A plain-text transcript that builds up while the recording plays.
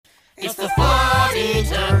It's the Thought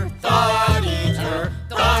Eater, Thought Eater,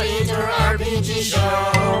 Thought Eater RPG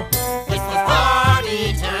Show. It's the Thought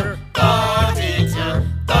Eater, Thought Eater,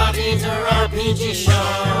 Thought Eater RPG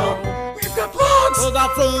Show. We've got blogs, We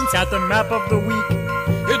got things, got the map of the week,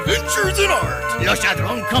 adventures in art. Le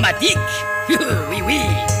chaudron chromatique. Oui, oui.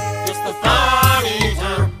 It's the Thought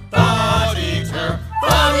Eater, Thought Eater,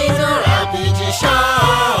 Thought Eater RPG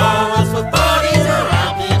Show. It's the Thought Eater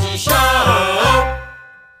RPG Show.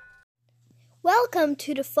 Welcome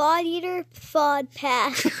to the Thought Eater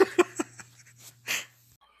Podcast.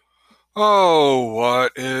 Oh,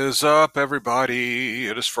 what is up, everybody?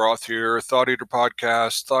 It is Froth here, Thought Eater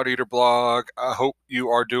Podcast, Thought Eater Blog. I hope you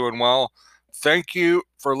are doing well. Thank you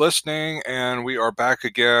for listening, and we are back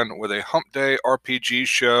again with a Hump Day RPG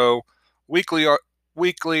show, weekly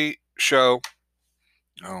show.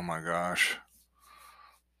 Oh my gosh.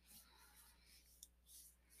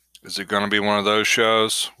 Is it going to be one of those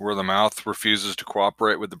shows where the mouth refuses to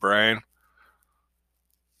cooperate with the brain?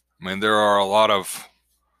 I mean, there are a lot of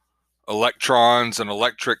electrons and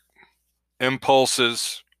electric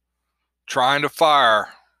impulses trying to fire.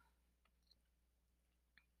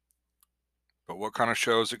 But what kind of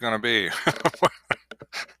show is it going to be?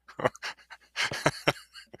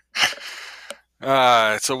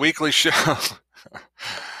 It's a weekly show.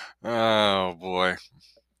 Oh boy.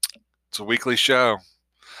 It's a weekly show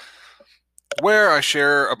where I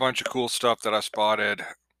share a bunch of cool stuff that I spotted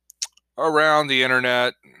around the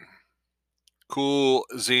internet. Cool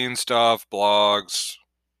zine stuff, blogs,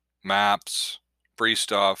 maps, free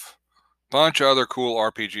stuff, bunch of other cool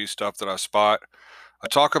RPG stuff that I spot. I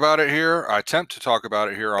talk about it here. I attempt to talk about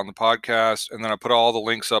it here on the podcast, and then I put all the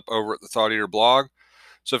links up over at the Thought Eater blog.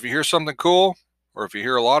 So if you hear something cool, or if you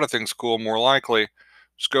hear a lot of things cool, more likely,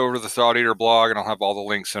 just go over to the Thought Eater blog, and I'll have all the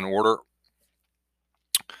links in order.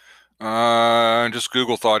 Just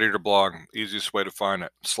Google Thought Eater blog. Easiest way to find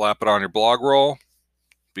it. Slap it on your blog roll.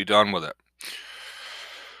 Be done with it.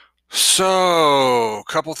 So, a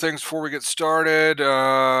couple things before we get started.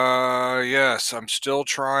 Yes, I'm still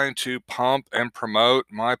trying to pump and promote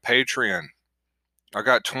my Patreon. I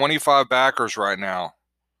got 25 backers right now.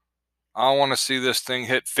 I want to see this thing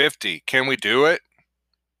hit 50. Can we do it?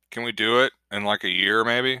 Can we do it in like a year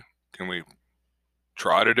maybe? Can we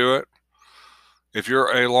try to do it? If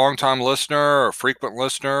you're a long-time listener or a frequent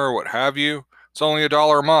listener or what have you, it's only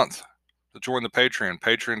 $1 a month to join the Patreon.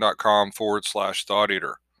 Patreon.com/Thought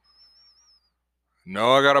Eater.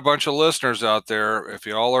 No, I got a bunch of listeners out there. If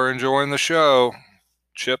y'all are enjoying the show,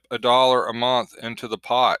 chip $1 a month into the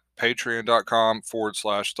pot.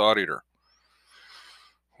 Patreon.com/Thought Eater.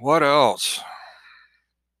 What else?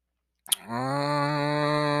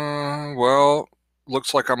 Well,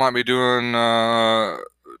 looks like I might be doing,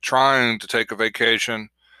 trying to take a vacation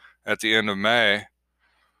at the end of May.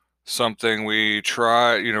 Something we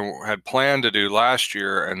had planned to do last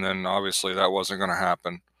year, and then obviously that wasn't going to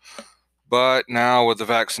happen. But now with the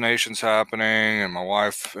vaccinations happening and my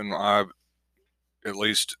wife and I at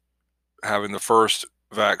least having the first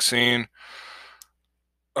vaccine,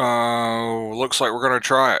 looks like we're going to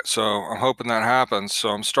try it. So I'm hoping that happens. So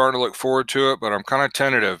I'm starting to look forward to it, but I'm kind of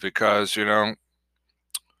tentative because,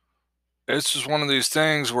 it's just one of these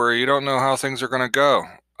things where you don't know how things are going to go.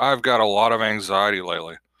 I've got a lot of anxiety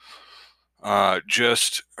lately.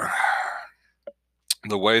 Just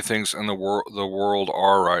the way things in the world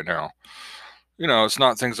are right now. It's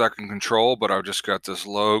not things I can control, but I've just got this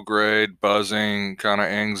low-grade, buzzing kind of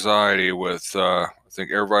anxiety with, I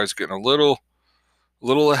think everybody's getting a little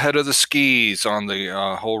ahead of the skis on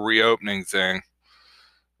the whole reopening thing,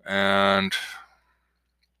 and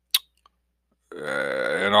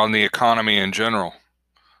on the economy in general.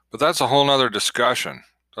 But that's a whole nother discussion.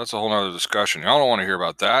 Y'all don't want to hear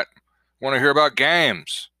about that. I want to hear about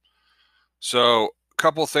games. So,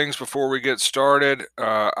 couple things before we get started.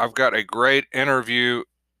 I've got a great interview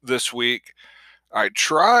this week. I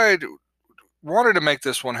wanted to make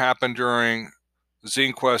this one happen during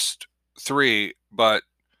Zine Quest 3, but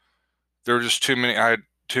there were just too many. I had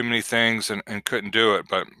too many things and couldn't do it.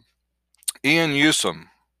 But Ian Usum,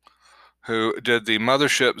 who did the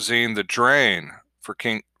Mothership zine The Drain for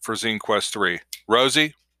Zine Quest 3.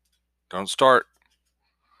 Rosie, don't start.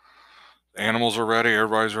 Animals are ready.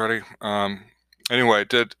 Everybody's ready. Anyway,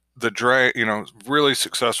 did The Drain, really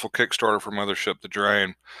successful Kickstarter for Mothership, The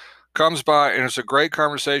Drain. Comes by, and it's a great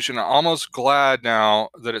conversation. I'm almost glad now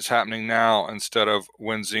that it's happening now instead of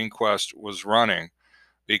when Zine Quest was running.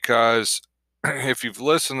 Because if you've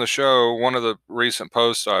listened to the show, one of the recent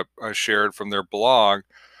posts I shared from their blog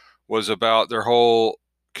was about their whole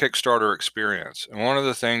Kickstarter experience. And one of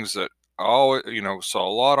the things that I always, saw a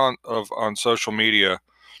lot on social media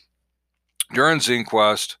during Zine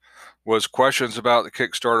Quest was questions about the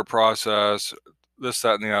Kickstarter process, this,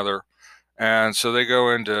 that, and the other. And so they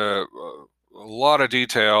go into a lot of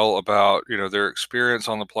detail about, their experience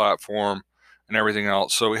on the platform and everything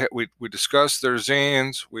else. So we discuss their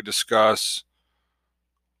zines, we discuss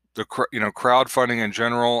the crowdfunding in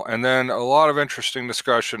general, and then a lot of interesting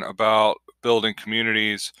discussion about building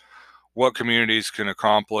communities, what communities can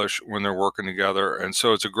accomplish when they're working together. And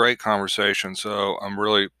so it's a great conversation. So I'm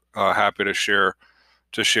really happy to share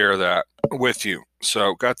that with you.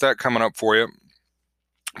 So got that coming up for you,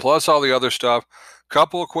 plus all the other stuff.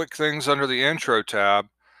 Couple of quick things under the intro tab.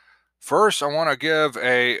 First, I want to give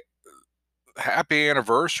a happy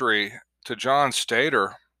anniversary to John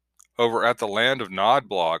Stater over at the Land of Nod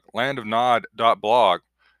blog, landofnod.blog.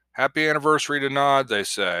 Happy anniversary to Nod, they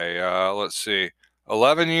say. Let's see,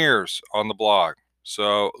 11 years on the blog.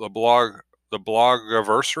 So the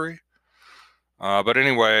blogiversary. But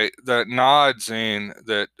anyway, that Nod zine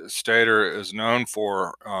that Stater is known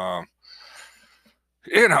for,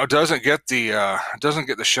 doesn't get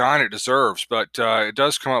the shine it deserves, but it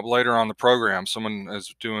does come up later on the program. Someone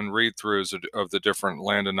is doing read-throughs of the different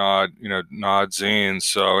Land of Nod, Nod zines.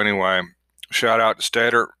 So anyway, shout out to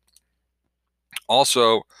Stater.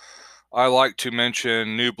 Also, I like to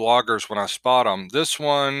mention new bloggers when I spot them. This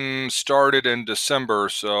one started in December,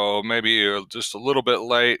 so maybe just a little bit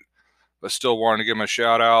late, but still wanting to give him a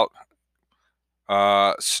shout out.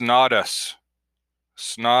 Snoddas,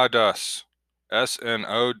 Snoddas.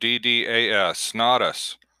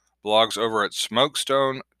 Snoddas, blogs over at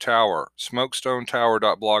Smokestone Tower,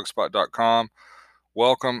 smokestonetower.blogspot.com.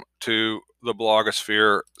 Welcome to the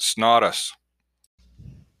blogosphere, Snoddas.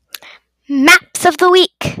 Maps of the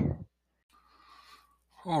week.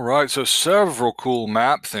 All right, so several cool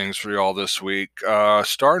map things for y'all this week.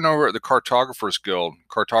 Starting over at the Cartographers Guild,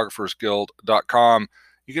 cartographersguild.com.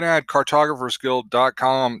 You can add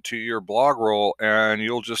cartographersguild.com to your blog roll, and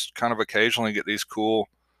you'll just kind of occasionally get these cool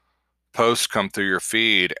posts come through your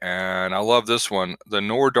feed. And I love this one, the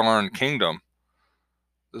Nordarn Kingdom.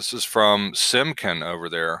 This is from Simkin over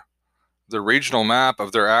there. The regional map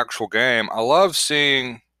of their actual game. I love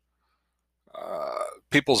seeing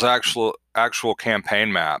people's actual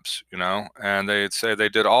campaign maps, and they'd say they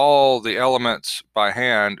did all the elements by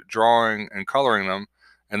hand, drawing and coloring them,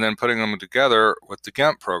 and then putting them together with the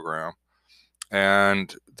GIMP program.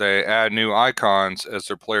 And they add new icons as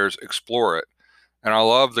their players explore it. And I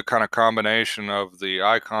love the kind of combination of the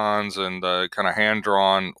icons and the kind of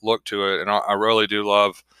hand-drawn look to it. And I really do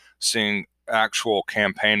love seeing actual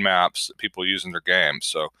campaign maps that people use in their games.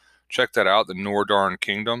 So check that out, the Nordarn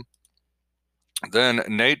Kingdom. Then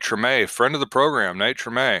Nate Tremay, friend of the program, Nate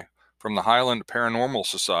Tremay from the Highland Paranormal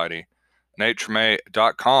Society,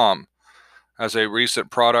 natetremay.com, has a recent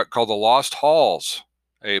product called the Lost Halls,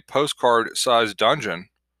 a postcard-sized dungeon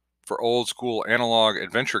for old-school analog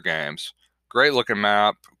adventure games. Great looking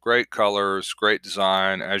map, great colors, great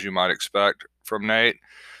design, as you might expect from Nate.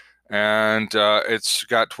 And it's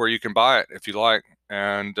got to where you can buy it if you like.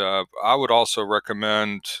 And I would also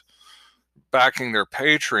recommend backing their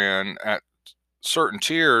Patreon at certain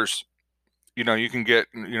tiers. You can get,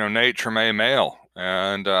 Nate Tremay mail.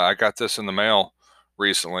 And I got this in the mail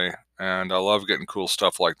recently. And I love getting cool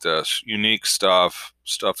stuff like this. Unique stuff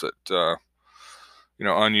that,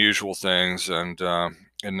 unusual things. And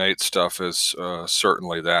Nate's stuff is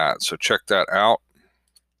certainly that. So check that out.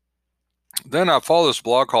 Then I follow this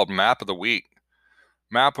blog called Map of the Week,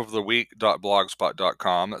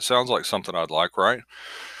 mapoftheweek.blogspot.com. That sounds like something I'd like, right?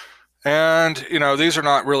 And, these are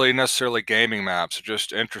not really necessarily gaming maps,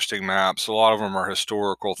 just interesting maps. A lot of them are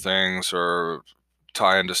historical things or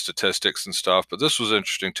tie into statistics and stuff, but this was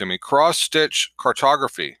interesting to me. Cross-stitch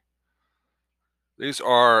cartography. These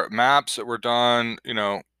are maps that were done,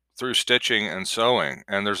 through stitching and sewing,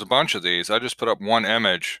 and there's a bunch of these. I just put up one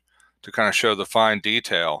image to kind of show the fine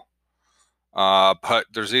detail. But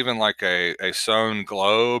there's even like a sewn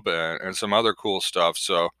globe and some other cool stuff.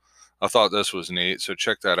 So I thought this was neat. So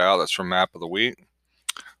check that out. That's from Map of the Week.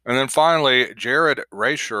 And then finally, Jared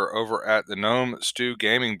Rasher over at the Gnome Stew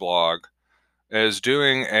Gaming blog is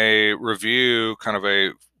doing a review, kind of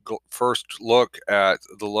a first look at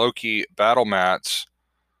the Loki Battle Mats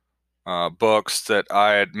books that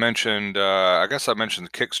I had mentioned. I guess I mentioned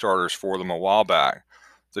the Kickstarters for them a while back.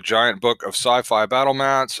 The Giant Book of Sci-Fi Battle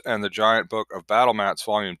Mats and the Giant Book of Battle Mats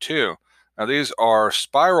Volume 2. Now these are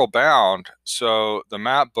spiral bound, so the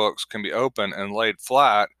map books can be open and laid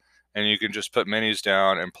flat, and you can just put minis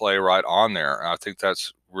down and play right on there. I think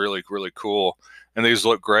that's really, really cool. And these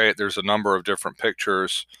look great. There's a number of different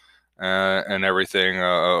pictures and everything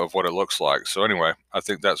of what it looks like. So anyway, I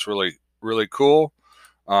think that's really, really cool.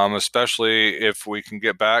 especially if we can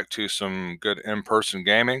get back to some good in-person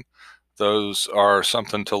gaming. Those are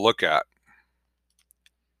something to look at.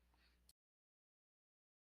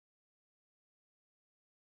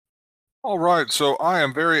 All right, so I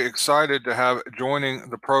am very excited to have joining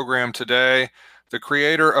the program today the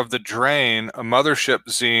creator of The Drain, a mothership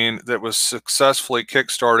zine that was successfully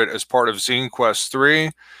kickstarted as part of Zine Quest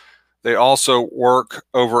 3. They also work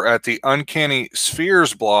over at the Uncanny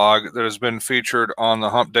Spheres blog that has been featured on the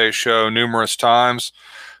Hump Day show numerous times.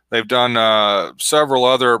 They've done several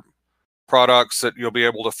other products that you'll be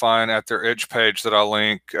able to find at their itch page that I'll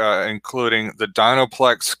link, including the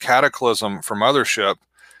Dinoplex Cataclysm for Mothership.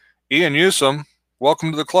 Ian Newsom,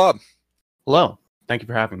 welcome to the club. Hello. Thank you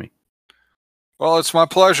for having me. Well, it's my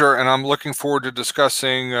pleasure, and I'm looking forward to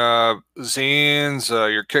discussing zines,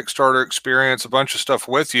 your Kickstarter experience, a bunch of stuff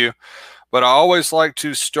with you. But I always like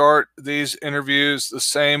to start these interviews the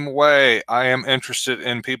same way. I am interested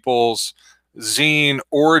in people's zine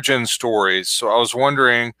origin stories. So I was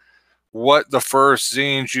wondering what the first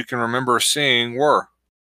zines you can remember seeing were.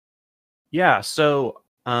 Yeah, so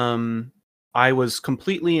I was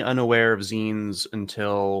completely unaware of zines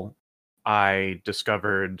until I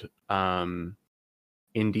discovered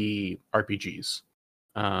indie RPGs.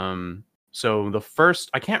 So the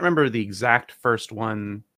first, I can't remember the exact first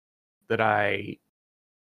one that I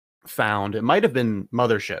found. It might have been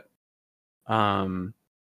Mothership,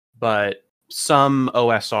 but some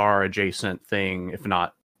OSR adjacent thing, if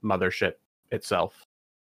not Mothership itself,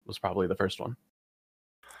 was probably the first one.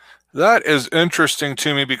 That is interesting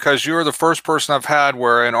to me because you're the first person I've had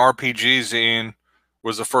where an RPG zine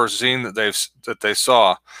was the first zine that they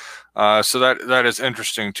saw. So that is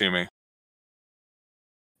interesting to me.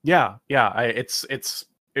 Yeah.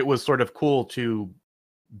 It was sort of cool to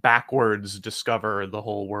backwards discover the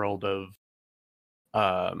whole world of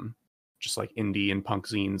just like indie and punk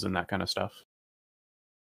zines and that kind of stuff.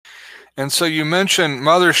 And so you mentioned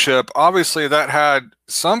Mothership. Obviously, that had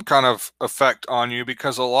some kind of effect on you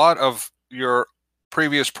because a lot of your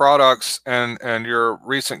previous products and your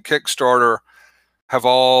recent Kickstarter have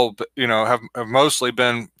all, have mostly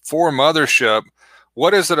been for Mothership.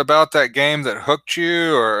 What is it about that game that hooked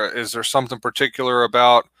you, or is there something particular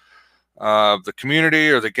about the community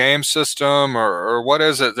or the game system, or what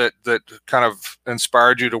is it that kind of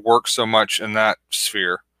inspired you to work so much in that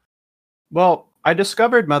sphere? Well, I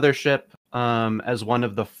discovered Mothership as one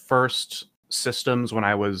of the first systems when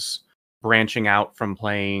I was branching out from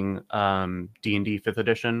playing D&D 5th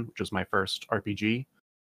edition, which was my first RPG.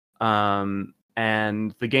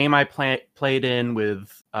 And the game I played in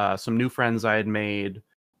with some new friends I had made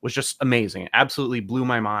was just amazing. It absolutely blew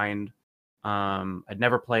my mind. I'd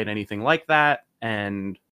never played anything like that,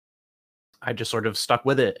 and I just sort of stuck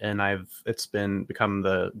with it, and it's become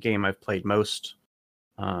the game I've played most.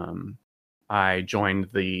 I joined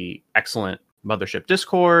the excellent Mothership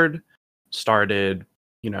Discord, started,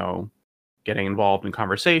 getting involved in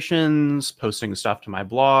conversations, posting stuff to my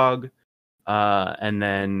blog, and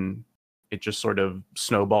then it just sort of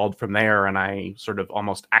snowballed from there, and I sort of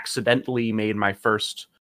almost accidentally made my first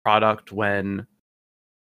product when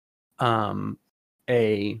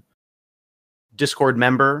a Discord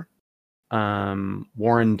member,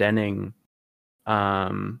 Warren Denning,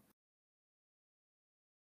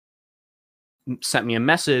 sent me a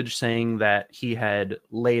message saying that he had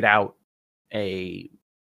laid out a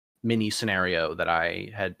mini scenario that I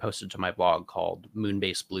had posted to my blog called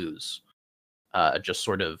Moonbase Blues, just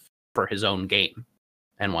sort of for his own game,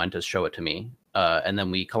 and wanted to show it to me. And then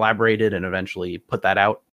we collaborated and eventually put that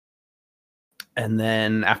out. And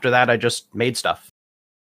then after that, I just made stuff.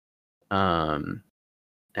 And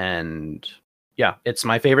yeah, it's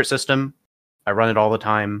my favorite system. I run it all the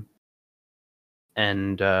time.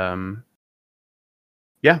 And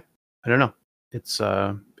yeah, I don't know. It's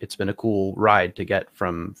been a cool ride to get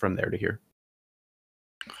from there to here.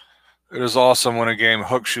 It is awesome when a game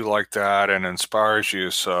hooks you like that and inspires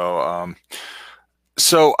you. So,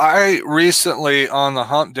 so I recently on the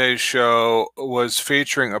Hump Day show was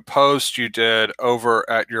featuring a post you did over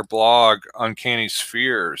at your blog, Uncanny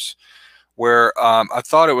Spheres, where I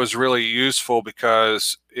thought it was really useful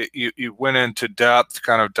because you went into depth,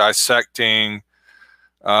 kind of dissecting,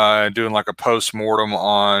 doing like a post-mortem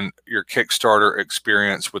on your Kickstarter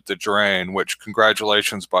experience with The Drain, which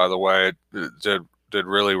congratulations, by the way, it did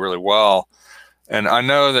really, really well. And I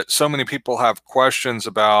know that so many people have questions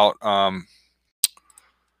about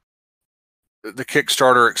the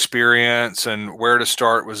Kickstarter experience and where to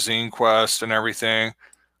start with Zine Quest and everything.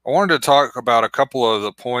 I wanted to talk about a couple of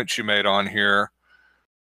the points you made on here.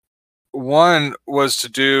 One was to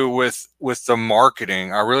do with the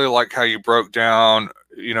marketing. I really like how you broke down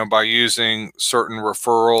by using certain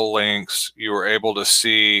referral links, you were able to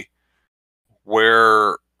see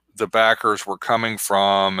where the backers were coming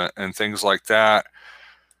from and things like that.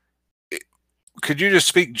 Could you just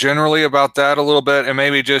speak generally about that a little bit, and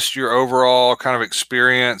maybe just your overall kind of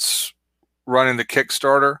experience running the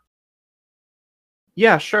Kickstarter?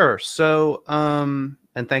 Yeah, sure. So,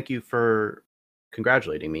 and thank you for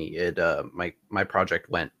congratulating me. It my project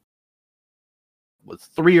was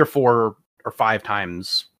 3 or 4 or 5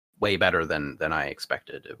 times way better than I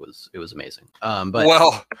expected. It was amazing. But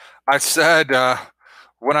well, I said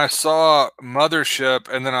when I saw Mothership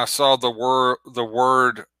and then I saw the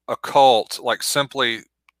word occult, like simply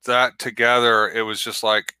that together, it was just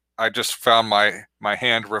like I just found my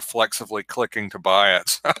hand reflexively clicking to buy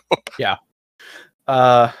it. yeah.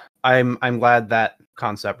 I'm glad that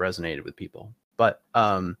concept resonated with people. But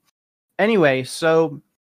anyway, so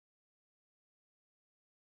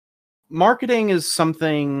marketing is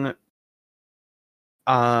something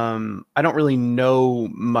I don't really know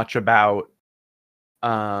much about,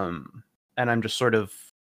 and I'm just sort of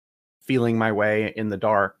feeling my way in the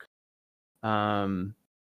dark. But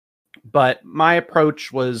my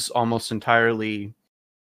approach was almost entirely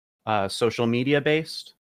social media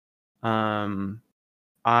based.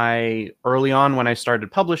 I early on when I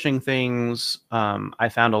started publishing things, I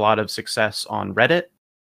found a lot of success on Reddit,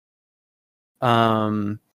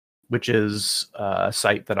 which is a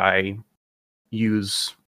site that I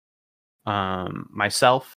use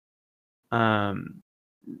myself.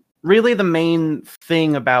 Really, the main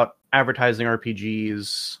thing about advertising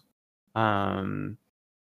RPGs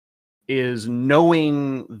is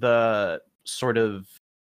knowing the sort of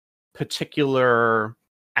particular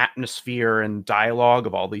atmosphere and dialogue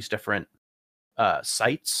of all these different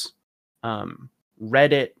sites.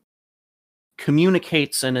 Reddit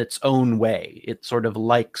communicates in its own way. It sort of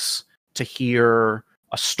likes to hear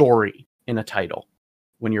a story in a title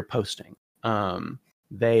when you're posting.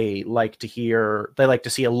 They like to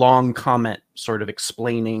see a long comment sort of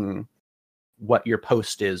explaining what your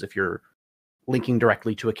post is if you're linking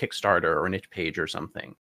directly to a Kickstarter or an itch page or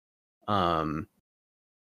something.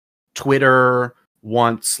 Twitter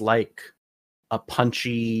wants like a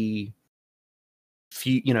punchy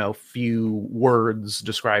few words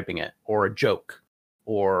describing it, or a joke,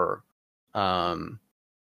 or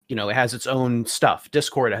it has its own stuff.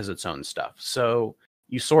 Discord has its own stuff. So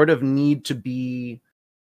you sort of need to be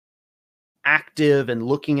active and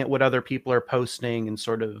looking at what other people are posting and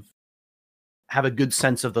sort of have a good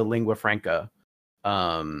sense of the lingua franca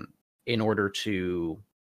in order to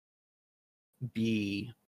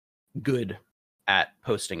be good at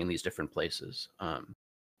posting in these different places.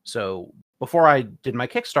 So before I did my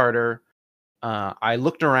Kickstarter, I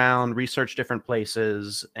looked around, researched different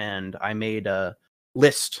places, and I made a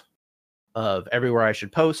list of everywhere I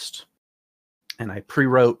should post. And I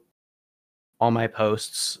pre-wrote all my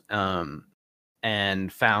posts,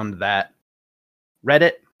 and found that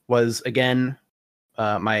Reddit was, again,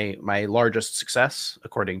 my largest success,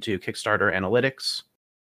 according to Kickstarter analytics,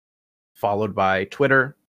 followed by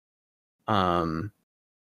Twitter. Some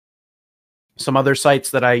other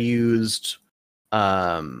sites that I used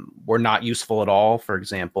were not useful at all. For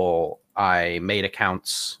example, I made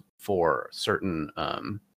accounts for certain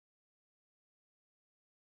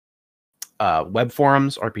web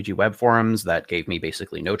forums, RPG web forums, that gave me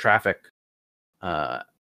basically no traffic.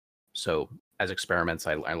 So as experiments,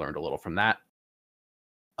 I learned a little from that.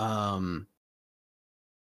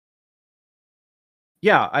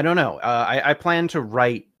 Yeah, I don't know. I plan to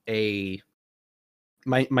write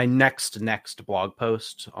my next blog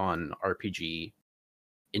post on RPG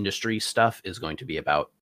industry stuff is going to be about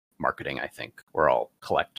marketing, I think, where I'll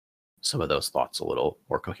collect some of those thoughts a little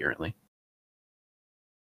more coherently.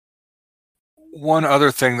 One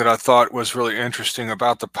other thing that I thought was really interesting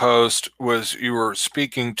about the post was you were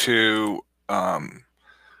speaking to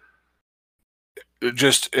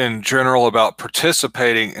just in general about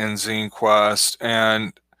participating in Zine Quest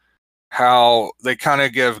and how they kind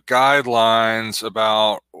of give guidelines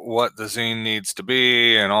about what the zine needs to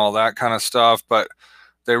be and all that kind of stuff, but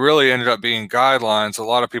they really ended up being guidelines. A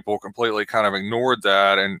lot of people completely kind of ignored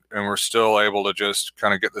that and were still able to just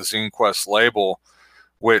kind of get the Zine Quest label,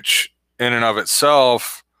 which in and of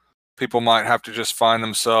itself, people might have to just find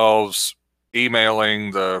themselves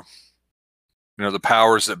emailing the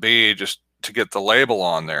powers that be just to get the label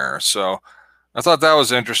on there. So I thought that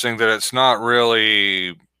was interesting, that it's not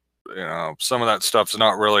really, some of that stuff's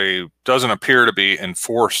not really, doesn't appear to be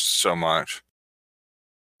enforced so much.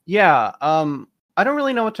 Yeah, I don't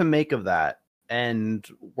really know what to make of that. And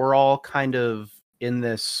we're all kind of in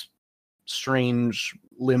this strange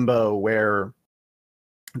limbo where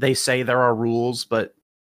they say there are rules, but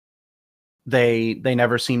they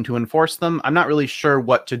never seem to enforce them. I'm not really sure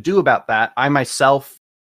what to do about that. I myself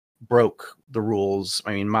broke the rules.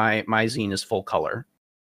 I mean, my zine is full color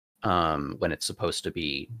when it's supposed to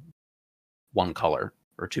be one color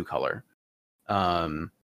or two color.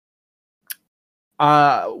 One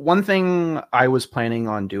thing I was planning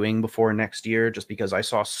on doing before next year, just because I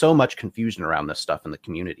saw so much confusion around this stuff in the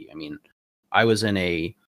community. I mean, I was in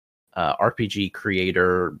a RPG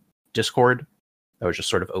creator Discord that was just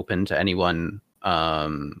sort of open to anyone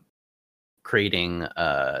creating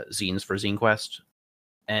zines for ZineQuest,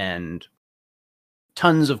 and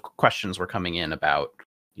tons of questions were coming in about,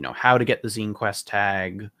 you know, how to get the ZineQuest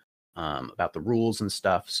tag, about the rules and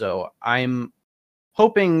stuff. So I'm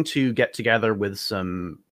hoping to get together with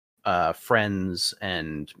some friends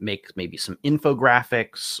and make maybe some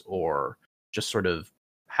infographics, or just sort of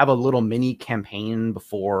have a little mini campaign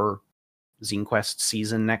before ZineQuest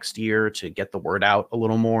season next year to get the word out a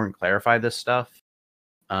little more and clarify this stuff.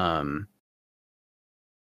 I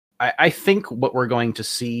think what we're going to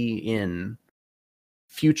see in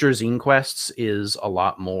future ZineQuests is a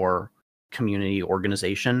lot more community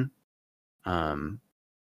organization.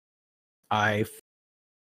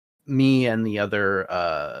 Me and the other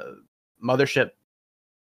Mothership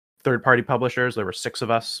third-party publishers, there were 6 of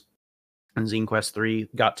us in ZineQuest 3,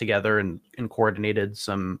 got together and coordinated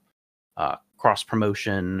some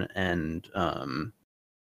cross-promotion and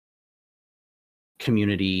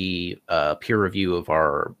community peer review of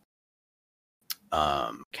our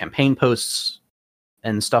campaign posts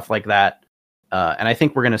and stuff like that. And I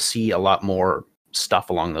think we're going to see a lot more stuff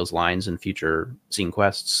along those lines in future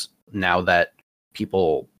ZineQuests, now that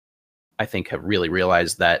people, I think, have really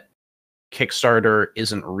realized that Kickstarter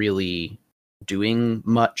isn't really doing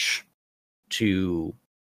much to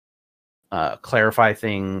clarify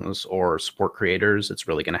things or support creators. It's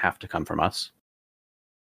really going to have to come from us.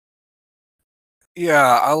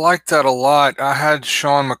 Yeah, I like that a lot. I had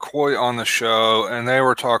Sean McCoy on the show, and they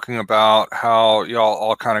were talking about how y'all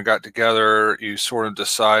all kind of got together. You sort of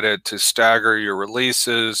decided to stagger your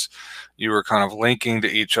releases. You were kind of linking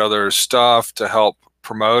to each other's stuff to help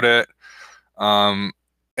promote it. And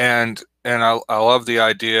I love the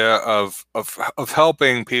idea of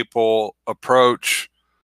helping people approach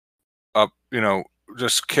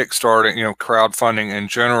just kickstarting, crowdfunding in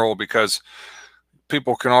general, because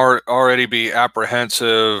people can already be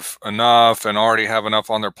apprehensive enough and already have enough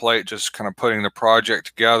on their plate just kind of putting the project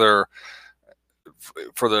together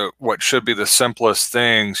for what should be the simplest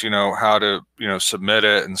things, how to submit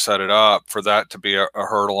it and set it up, for that to be a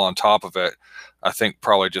hurdle on top of it. I think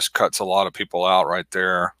probably just cuts a lot of people out right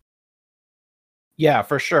there. Yeah,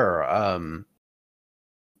 for sure.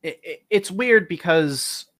 It's weird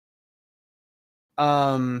because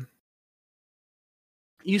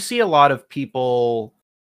you see a lot of people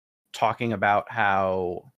talking about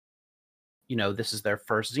how, this is their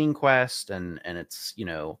first ZineQuest and it's,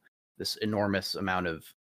 this enormous amount of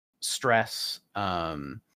stress.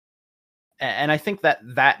 And I think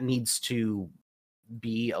that needs to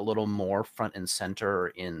be a little more front and center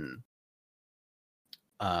in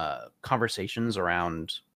conversations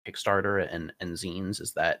around Kickstarter and zines,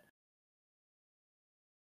 is that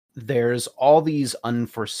there's all these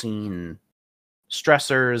unforeseen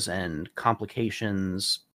stressors and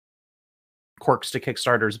complications, quirks to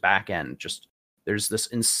Kickstarter's back end. Just there's this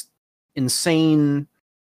insane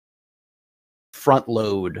front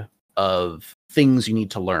load of things you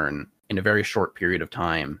need to learn in a very short period of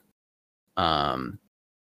time. And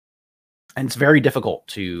it's very difficult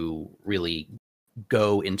to really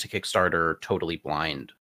go into Kickstarter totally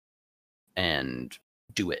blind and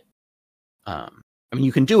do it. I mean,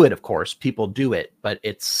 you can do it, of course, people do it, but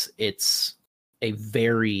it's a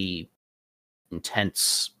very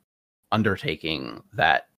intense undertaking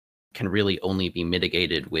that can really only be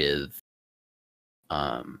mitigated with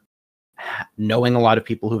knowing a lot of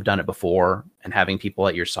people who've done it before and having people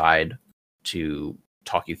at your side to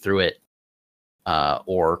talk you through it,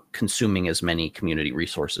 or consuming as many community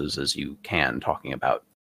resources as you can talking about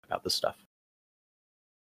this stuff.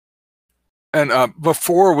 And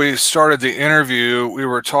before we started the interview, we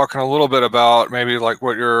were talking a little bit about maybe like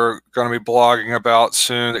what you're going to be blogging about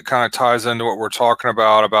soon that kind of ties into what we're talking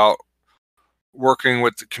about working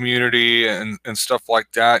with the community and stuff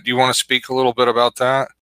like that. Do you want to speak a little bit about that?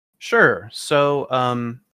 Sure.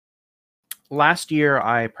 So last year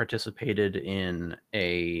I participated in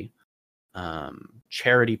a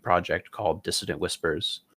charity project called Dissident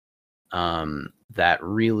Whispers that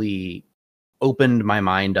really opened my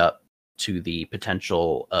mind up to the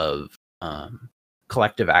potential of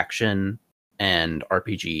collective action and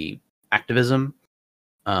RPG activism.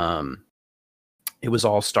 It was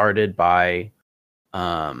all started by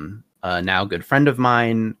a now good friend of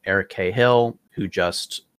mine, Eric K. Hill, who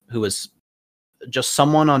was just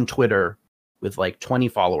someone on Twitter with like 20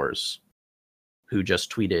 followers who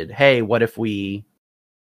just tweeted, "Hey, what if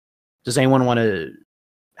does anyone want to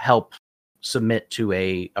help submit to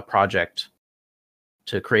a project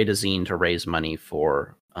to create a zine to raise money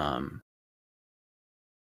for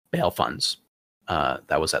bail funds?"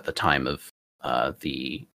 That was at the time of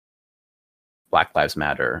the Black Lives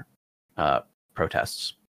Matter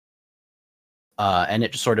protests. And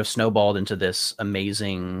it just sort of snowballed into this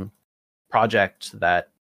amazing project that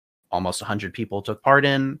almost 100 people took part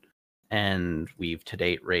in. And we've to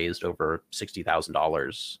date raised over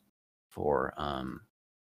 $60,000 for a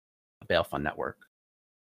bail fund network.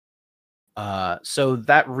 So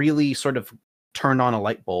that really sort of turned on a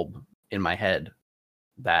light bulb in my head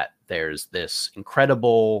that there's this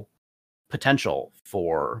incredible potential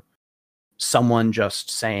for someone just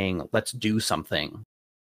saying, let's do something,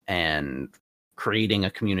 and creating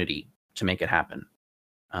a community to make it happen.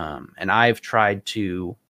 And I've tried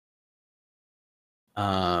to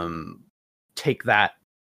take that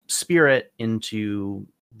spirit into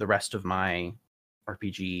the rest of my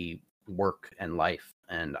RPG work and life.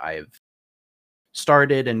 And I've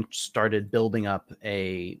started building up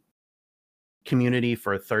a community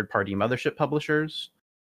for third-party mothership publishers,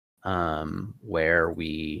 where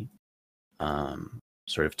we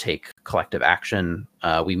sort of take collective action.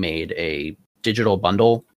 We made a digital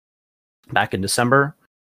bundle back in December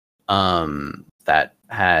that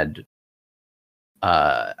had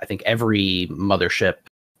I think every mothership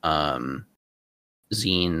zine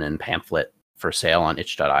and pamphlet for sale on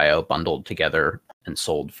itch.io bundled together and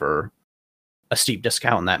sold for a steep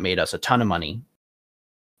discount, and that made us a ton of money.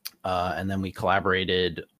 And then we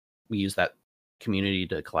used that community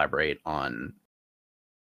to collaborate on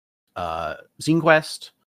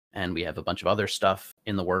ZineQuest, and we have a bunch of other stuff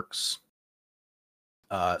in the works.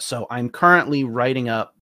 So I'm currently writing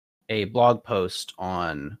up a blog post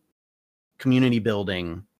on community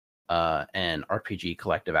building and RPG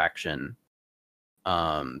collective action,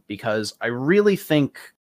 because I really think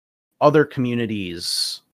other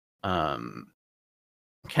communities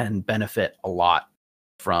can benefit a lot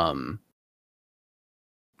from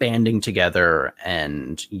banding together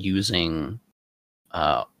and using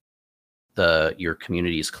your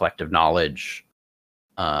community's collective knowledge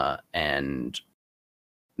and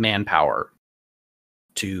manpower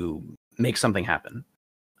to make something happen.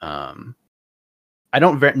 I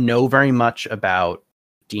don't know very much about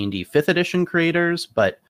D&D 5th edition creators,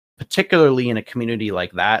 but particularly in a community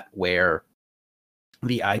like that where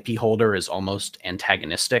the IP holder is almost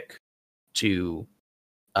antagonistic to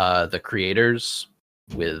the creators,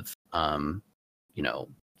 with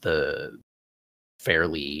the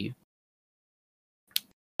fairly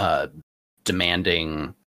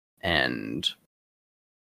demanding and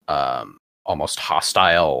almost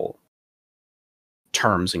hostile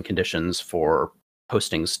terms and conditions for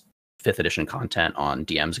posting 5th edition content on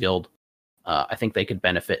DM's Guild. I think they could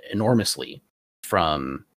benefit enormously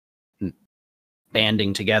from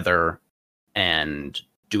banding together and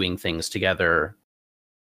doing things together,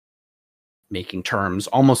 making terms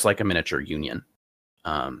almost like a miniature union.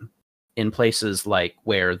 In places like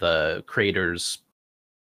where the creators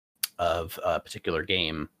of a particular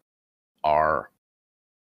game are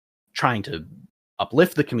trying to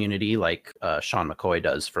uplift the community, like Sean McCoy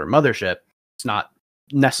does for Mothership, it's not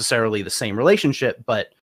necessarily the same relationship,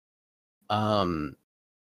 but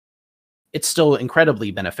it's still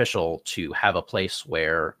incredibly beneficial to have a place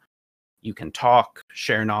where you can talk,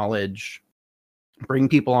 share knowledge, bring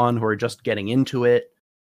people on who are just getting into it,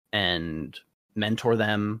 and mentor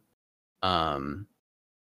them.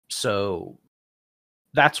 So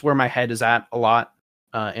that's where my head is at a lot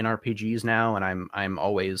in RPGs now, and I'm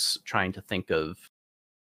always trying to think of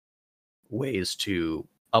ways to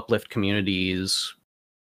uplift communities,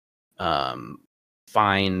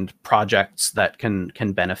 find projects that can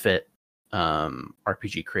benefit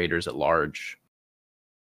RPG creators at large.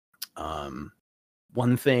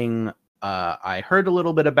 One thing I heard a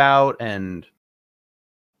little bit about, and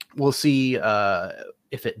we'll see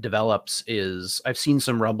if it develops, is I've seen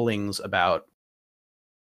some rumblings about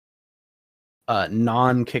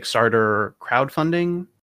non-Kickstarter crowdfunding,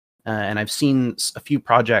 and I've seen a few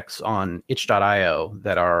projects on itch.io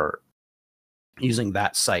that are using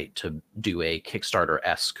that site to do a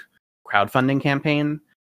Kickstarter-esque crowdfunding campaign.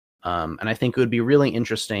 And I think it would be really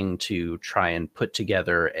interesting to try and put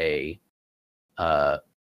together a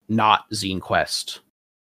not ZineQuest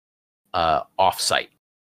offsite,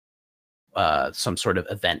 some sort of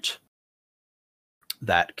event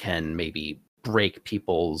that can maybe break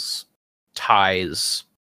people's ties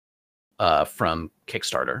from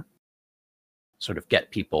Kickstarter, sort of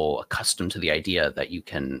get people accustomed to the idea that you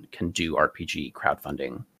can do RPG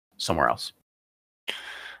crowdfunding somewhere else.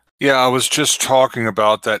 Yeah, I was just talking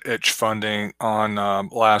about that itch funding on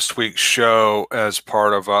last week's show as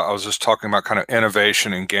part of, I was just talking about kind of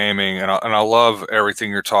innovation in gaming, and I love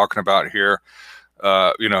everything you're talking about here.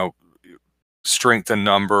 You know, strength in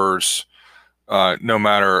numbers, no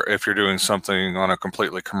matter if you're doing something on a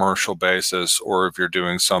completely commercial basis or if you're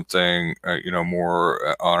doing something, you know,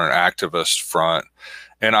 more on an activist front.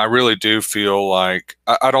 And I really do feel like,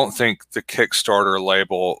 I don't think the Kickstarter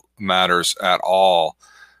label matters at all,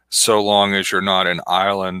 so long as you're not an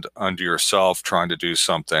island unto yourself trying to do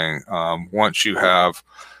something. Once you have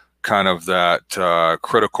kind of that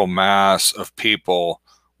critical mass of people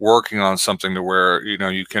working on something to where, you know,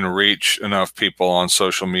 you can reach enough people on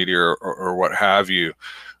social media or what have you,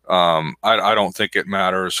 I don't think it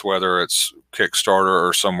matters whether it's Kickstarter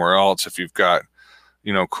or somewhere else. If you've got,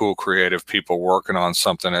 you know, cool creative people working on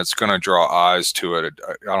something, it's going to draw eyes to it.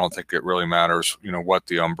 I don't think it really matters, you know, what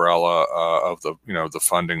the umbrella of the, you know, the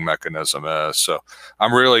funding mechanism is. So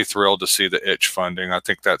I'm really thrilled to see the itch funding. I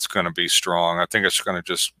think that's going to be strong. I think it's going to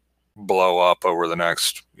just blow up over the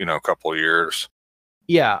next, you know, couple of years.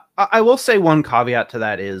 Yeah, I will say one caveat to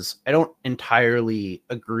that is I don't entirely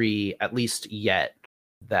agree, at least yet,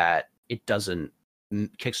 that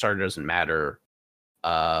Kickstarter doesn't matter,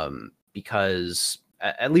 because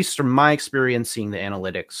at least from my experience seeing the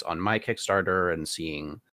analytics on my Kickstarter and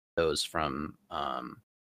seeing those from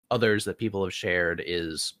others that people have shared,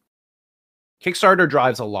 is Kickstarter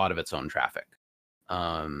drives a lot of its own traffic.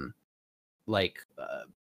 Like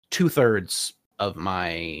 2/3 of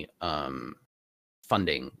my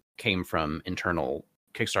funding came from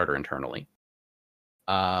Kickstarter internally.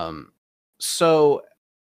 So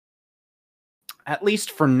at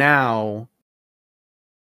least for now,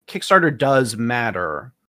 Kickstarter does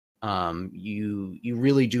matter. You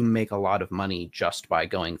really do make a lot of money just by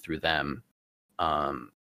going through them.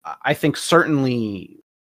 I think certainly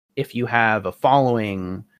if you have a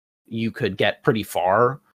following, you could get pretty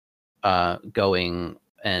far going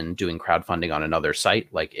and doing crowdfunding on another site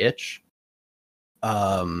like Itch.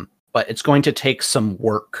 But it's going to take some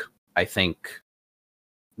work, I think,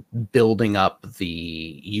 building up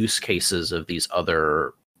the use cases of these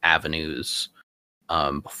other avenues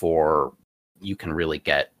before you can really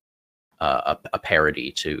get a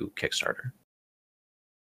parity to Kickstarter.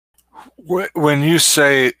 When you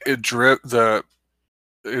say it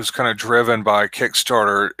was kind of driven by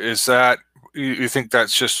Kickstarter, is that, you think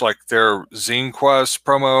that's just like their Zine Quest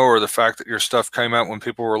promo, or the fact that your stuff came out when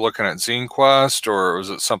people were looking at Zine Quest, or was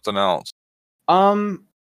it something else?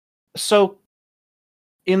 So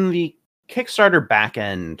in the Kickstarter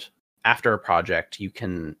backend, after a project, you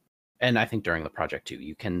can, and I think during the project too,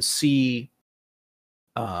 you can see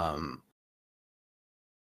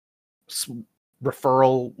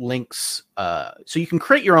referral links. So you can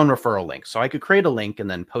create your own referral link. So I could create a link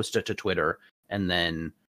and then post it to Twitter, and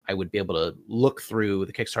then I would be able to look through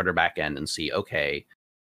the Kickstarter backend and see, okay,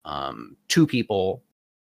 2 people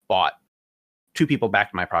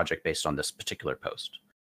backed my project based on this particular post.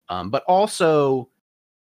 But also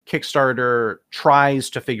Kickstarter tries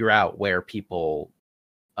to figure out where people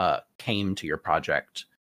came to your project,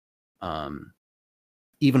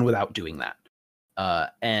 even without doing that.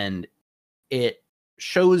 And it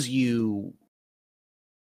shows you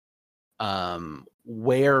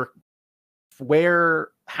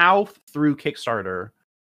how through Kickstarter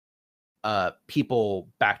people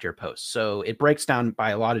backed your posts. So it breaks down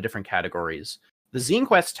by a lot of different categories. The Zine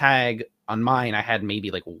Quest tag on mine, I had maybe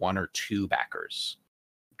like 1 or 2 backers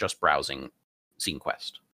just browsing Zine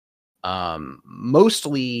Quest.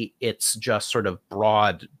 Mostly it's just sort of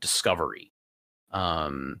broad discovery.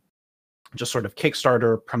 Just sort of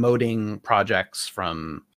Kickstarter promoting projects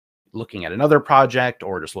from looking at another project,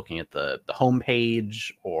 or just looking at the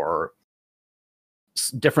homepage, or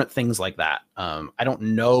different things like that. I don't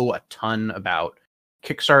know a ton about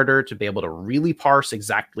Kickstarter to be able to really parse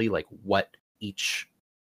exactly like what each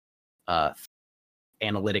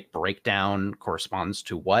analytic breakdown corresponds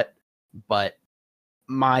to what, but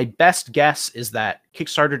my best guess is that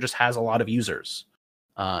Kickstarter just has a lot of users,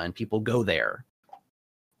 and people go there.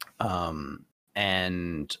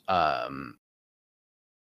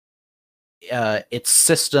 Its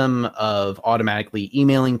system of automatically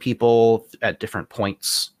emailing people at different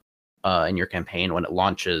points in your campaign when it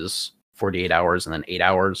launches, 48 hours and then 8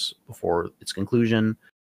 hours before its conclusion.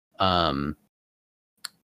 That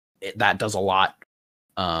does a lot.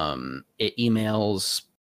 It emails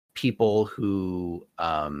people who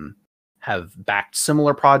have backed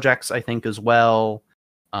similar projects, I think, as well.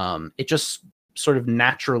 It just sort of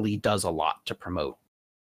naturally does a lot to promote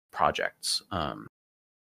projects.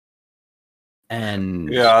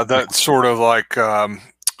 And yeah, that's sort of like, I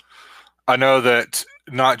know that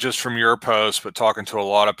not just from your post, but talking to a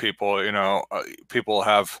lot of people, people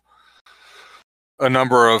have a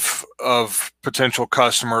number of potential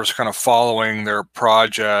customers kind of following their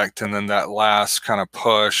project, and then that last kind of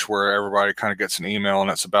push where everybody kind of gets an email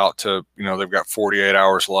and it's about to, they've got 48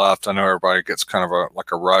 hours left. I know everybody gets kind of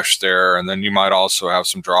a rush there, and then you might also have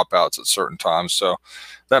some dropouts at certain times. So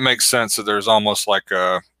that makes sense that there's almost like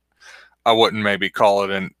I wouldn't maybe call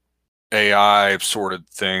it an AI sort of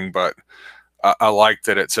thing, but I like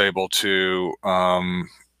that it's able to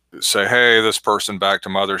say, hey, this person backed a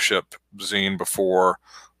Mothership zine before,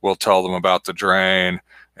 we'll tell them about the drain,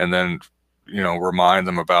 and then, remind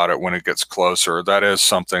them about it when it gets closer. That is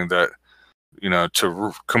something that,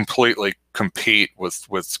 to completely compete with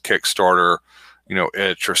Kickstarter,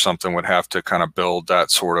 Itch or something would have to kind of build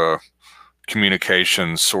that sort of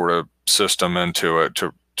communication sort of system into it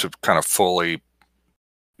to kind of fully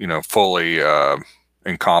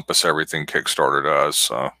encompass everything Kickstarter does.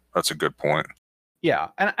 So that's a good point. Yeah,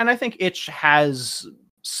 and I think Itch has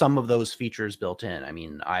some of those features built in. I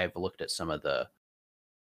mean, I've looked at some of the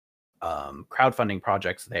crowdfunding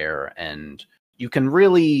projects there, and you can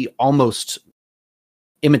really almost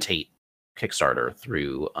imitate Kickstarter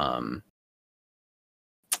through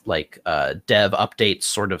dev updates,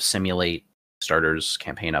 sort of simulate Kickstarter's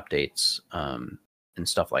campaign updates and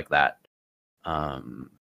stuff like that. But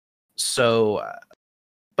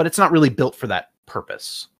it's not really built for that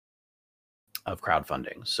purpose of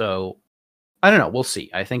crowdfunding. So I don't know. We'll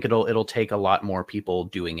see. I think it'll take a lot more people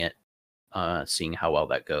doing it, seeing how well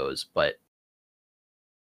that goes. But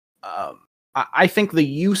I think the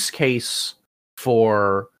use case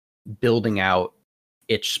for building out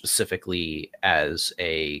Itch specifically as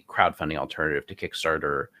a crowdfunding alternative to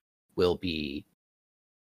Kickstarter will be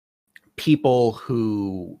people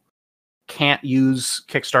who can't use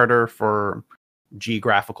Kickstarter for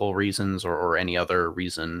geographical reasons or any other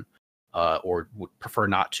reason, or would prefer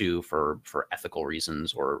not to for ethical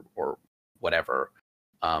reasons or whatever.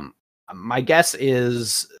 My guess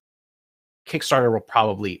is Kickstarter will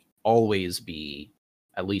probably always be,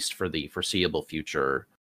 at least for the foreseeable future,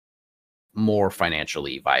 more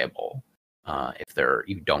financially viable if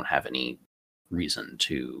you don't have any reason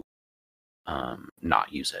to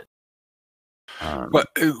not use it. But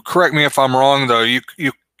correct me if I'm wrong, though.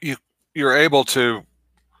 You're able to.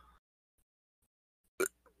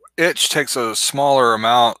 Itch takes a smaller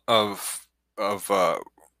amount of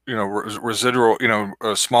residual,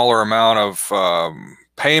 a smaller amount of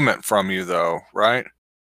payment from you, though, right?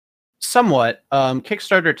 Somewhat.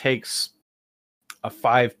 Kickstarter takes a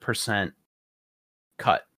 5%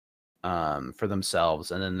 cut for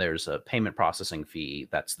themselves, and then there's a payment processing fee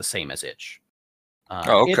that's the same as Itch.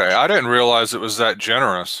 Okay. I didn't realize it was that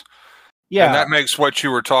generous. Yeah. And that makes what you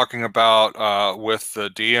were talking about with the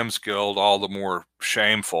DMs Guild all the more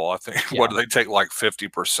shameful. I think, what do they take, like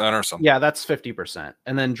 50% or something? Yeah, that's 50%.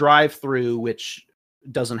 And then Drive-Thru, which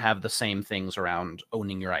doesn't have the same things around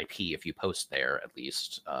owning your IP if you post there, at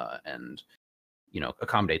least, and,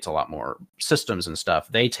 accommodates a lot more systems and stuff.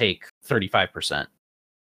 They take 35%,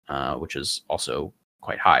 which is also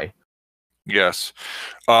quite high. Yes.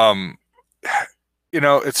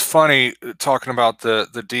 It's funny talking about the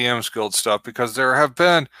DMs Guild stuff, because there have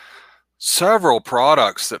been several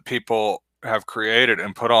products that people have created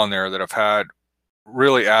and put on there that have had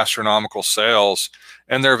really astronomical sales.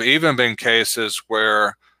 And there have even been cases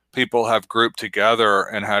where people have grouped together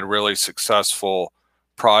and had really successful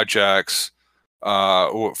projects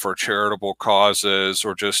for charitable causes,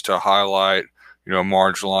 or just to highlight,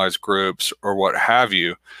 marginalized groups or what have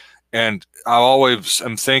you. And I always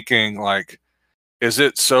am thinking, like, is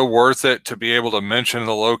it so worth it to be able to mention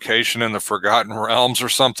the location in the Forgotten Realms or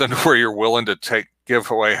something where you're willing to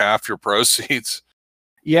give away half your proceeds?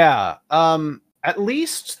 Yeah. At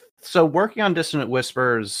least, so working on Dissonant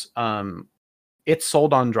Whispers, it's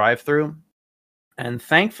sold on Drive-Thru, and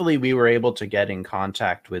thankfully we were able to get in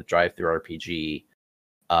contact with Drive-Thru RPG,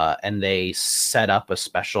 and they set up a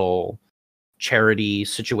special charity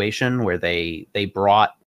situation where they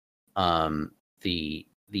brought the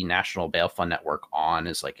National Bail Fund Network on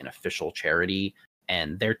as like an official charity,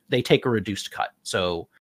 and they take a reduced cut. So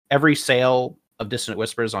every sale of Dissonant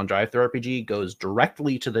Whispers on Drive-Thru RPG goes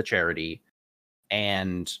directly to the charity,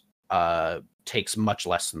 and takes much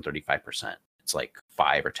less than 35%. It's like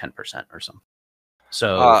 5 or 10% or something.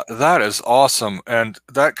 So that is awesome, and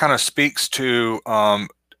that kind of speaks to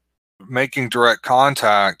making direct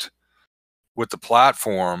contact with the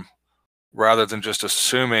platform rather than just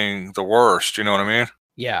assuming the worst. You know what I mean?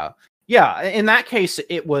 Yeah. Yeah. In that case,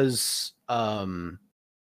 it was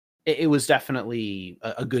it was definitely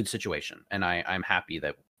a good situation, and I'm happy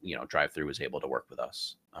that Drive-Thru was able to work with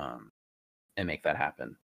us and make that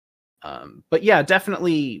happen. But yeah,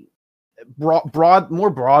 definitely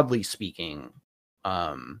more broadly speaking,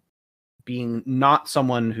 being not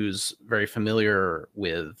someone who's very familiar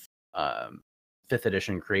with 5th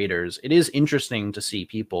edition creators, it is interesting to see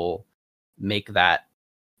people make that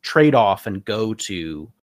trade-off and go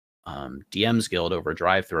to DM's Guild over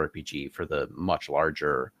Drive-Thru RPG for the much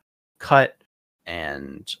larger cut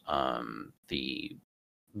and the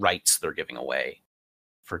rights they're giving away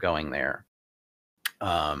for going there.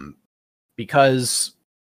 Because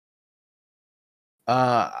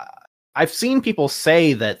I've seen people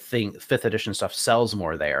say that 5th edition stuff sells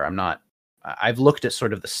more there. I've looked at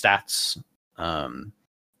sort of the stats.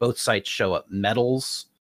 Both sites show up medals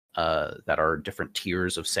that are different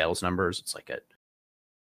tiers of sales numbers. It's like at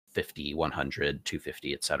 50, 100,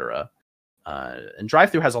 250, etc. And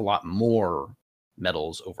Drive-Thru has a lot more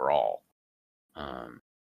medals overall.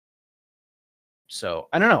 So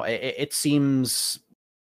I don't know. It seems,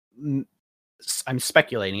 I'm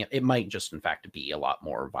speculating, it might just in fact be a lot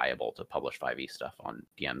more viable to publish 5e stuff on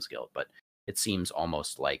DM's Guild, but it seems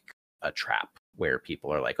almost like a trap where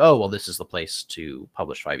people are like, oh, well, this is the place to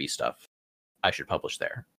publish 5e stuff, I should publish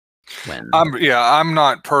there. I'm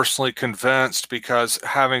not personally convinced, because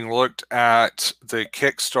having looked at the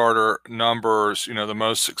Kickstarter numbers, the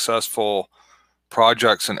most successful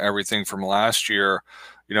projects and everything from last year,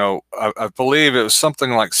 I believe it was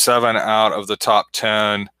something like 7 out of the top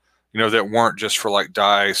 10, that weren't just for like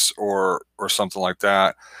dice or something like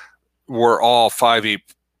that, were all 5e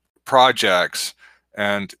projects,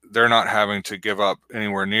 and they're not having to give up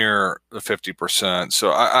anywhere near the 50%.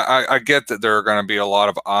 So I get that there are going to be a lot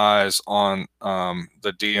of eyes on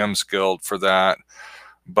the DM's Guild for that,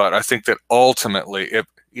 but I think that ultimately,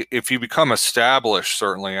 if you become established,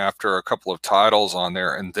 certainly after a couple of titles on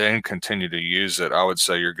there, and then continue to use it, I would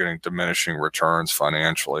say you're getting diminishing returns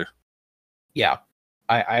financially. Yeah,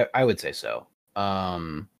 I would say so.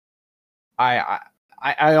 I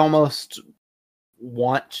almost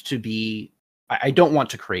want to be. I don't want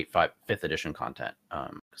to create 5th edition content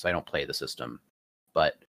because I don't play the system.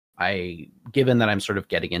 But given that I'm sort of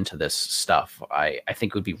getting into this stuff, I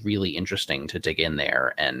think it would be really interesting to dig in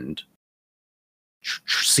there and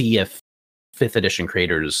see if 5th edition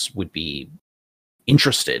creators would be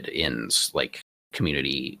interested in like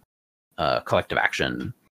community collective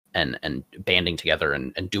action and banding together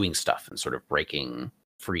and doing stuff and sort of breaking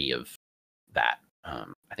free of that. I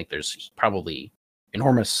think there's probably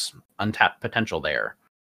enormous untapped potential there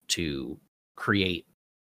to create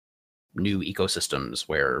new ecosystems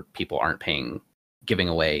where people aren't giving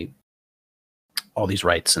away all these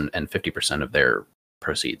rights and 50% of their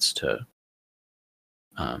proceeds to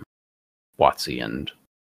WotC and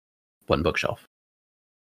One Bookshelf.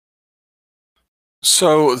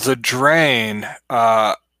 So the Drain,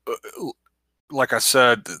 like I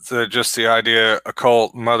said, just the idea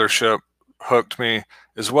Occult Mothership hooked me,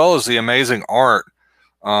 as well as the amazing art.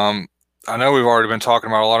 I know we've already been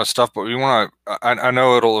talking about a lot of stuff, but we want to, I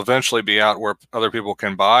know it'll eventually be out where other people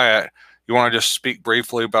can buy it. You want to just speak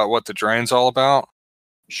briefly about what the Drain's all about?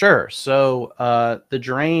 Sure. So the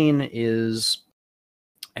Drain is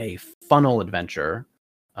a funnel adventure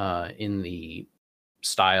in the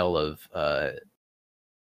style of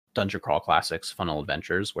Dungeon Crawl Classics funnel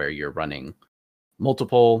adventures, where you're running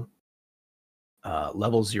multiple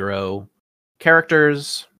level 0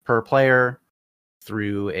 characters per player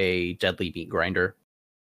through a deadly meat grinder.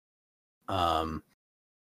 The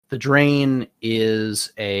Drain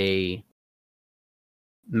is a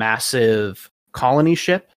massive colony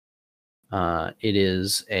ship. It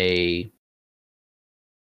is a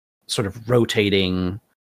sort of rotating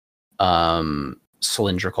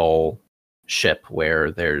cylindrical ship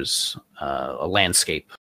where there's a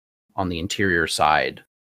landscape on the interior side,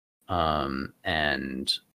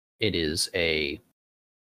 and it is a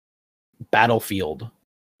battlefield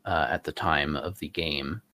at the time of the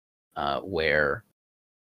game where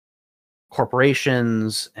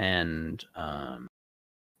corporations and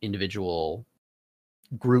individual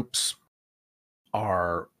groups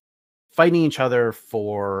are fighting each other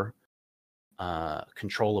for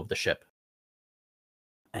control of the ship,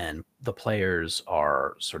 and the players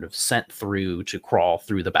are sort of sent through to crawl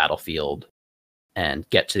through the battlefield and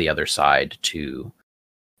get to the other side to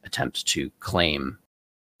attempt to claim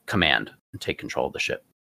command and take control of the ship.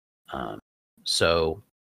 So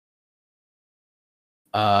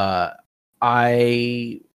I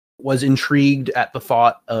was intrigued at the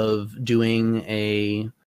thought of doing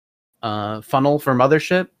a funnel for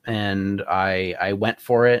Mothership, and I went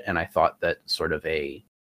for it, and I thought that sort of an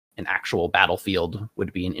actual battlefield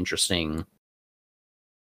would be an interesting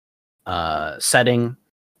setting,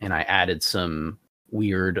 and I added some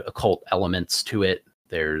weird occult elements to it.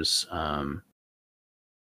 There's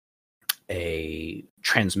a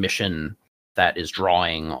transmission that is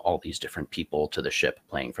drawing all these different people to the ship,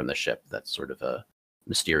 playing from the ship. That's sort of a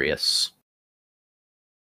mysterious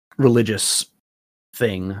religious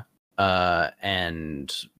thing,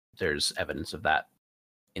 and there's evidence of that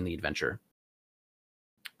in the adventure.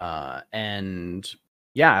 And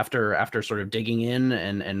yeah, after sort of digging in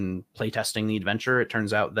and playtesting the adventure, it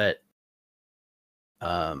turns out that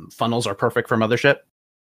funnels are perfect for Mothership,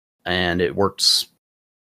 and it works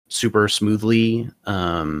super smoothly.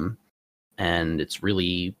 And it's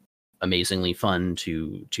really amazingly fun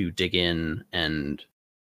to dig in, and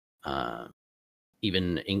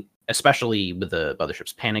especially with the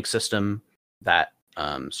Mothership's panic system, that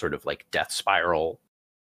sort of like death spiral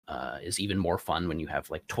is even more fun when you have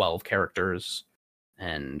like 12 characters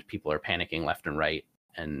and people are panicking left and right.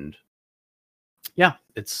 And yeah,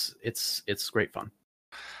 it's great fun.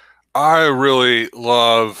 I really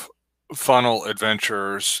love funnel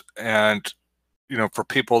adventures, and for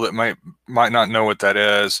people that might not know what that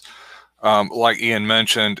is, like Ian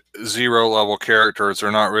mentioned, 0 level characters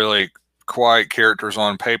are not really quite characters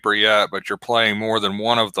on paper yet, but you're playing more than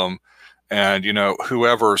one of them, and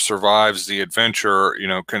whoever survives the adventure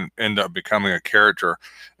can end up becoming a character.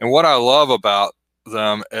 And what I love about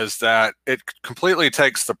them is that it completely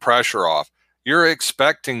takes the pressure off. You're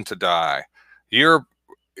expecting to die.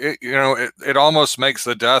 It almost makes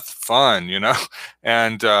the death fun,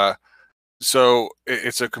 and so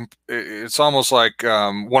it's almost like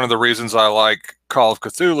one of the reasons I like Call of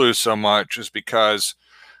Cthulhu so much is because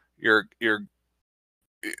you're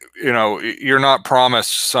not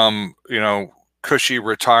promised some cushy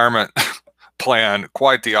retirement plan.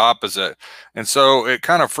 Quite the opposite. And so it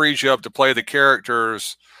kind of frees you up to play the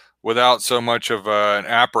characters without so much of an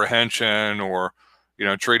apprehension or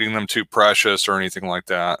treating them too precious or anything like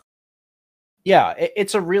that. Yeah,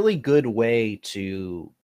 it's a really good way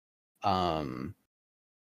to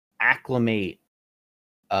acclimate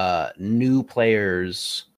new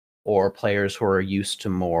players or players who are used to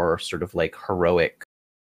more sort of like heroic,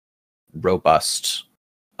 robust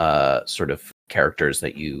sort of characters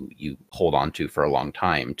that you hold on to for a long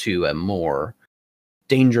time, to a more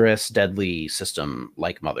dangerous, deadly system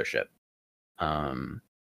like Mothership. In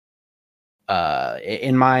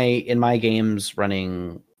my games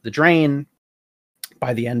running the Drain,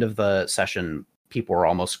 by the end of the session, people are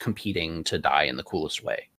almost competing to die in the coolest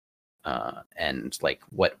way. And like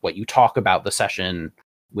what you talk about the session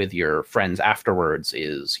with your friends afterwards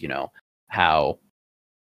is, how,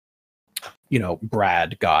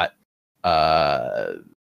 Brad got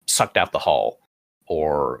sucked out the hull,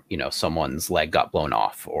 or, someone's leg got blown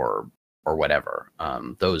off, or whatever.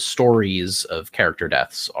 Those stories of character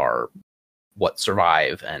deaths are what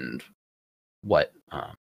survive and what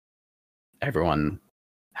everyone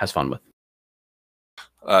has fun with.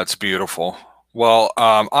 That's beautiful. Well,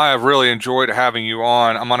 I have really enjoyed having you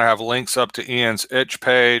on. I'm going to have links up to Ian's itch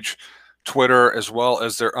page, Twitter, as well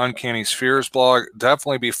as their Uncanny Spheres blog.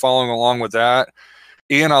 Definitely be following along with that.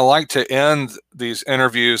 Ian, I like to end these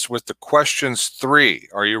interviews with the questions 3.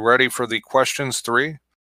 Are you ready for the questions 3?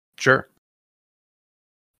 Sure.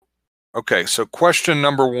 Okay, so question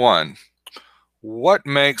number 1. What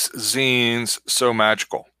makes zines so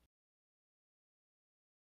magical?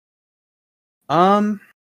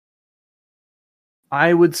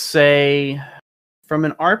 I would say from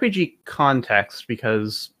an RPG context,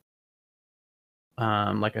 because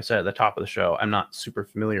like I said at the top of the show, I'm not super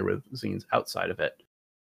familiar with zines outside of it.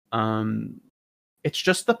 It's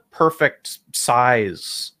just the perfect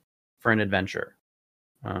size for an adventure.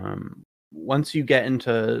 Once you get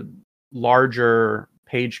into larger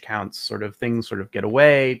page counts, sort of things sort of get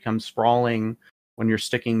away, become sprawling. When you're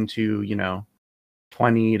sticking to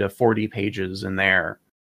 20 to 40 pages in there,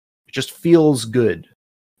 it just feels good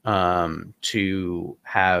to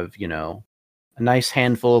have a nice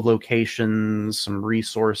handful of locations, some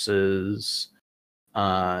resources.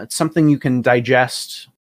 It's something you can digest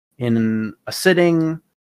in a sitting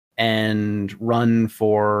and run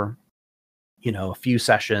for a few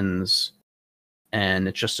sessions, and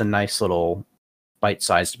it's just a nice little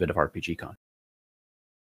bite-sized bit of RPG content.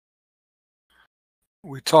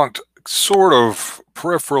 We talked sort of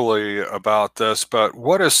peripherally about this, but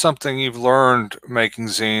what is something you've learned making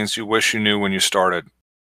zines you wish you knew when you started?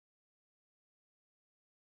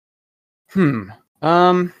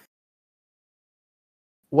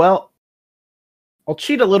 Well, I'll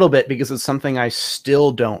cheat a little bit because it's something I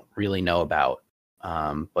still don't really know about.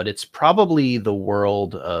 But it's probably the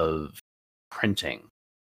world of printing.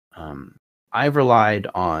 I've relied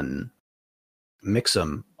on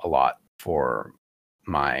Mixam a lot for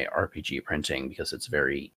my RPG printing because it's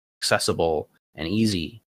very accessible and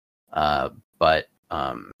easy. But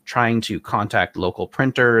trying to contact local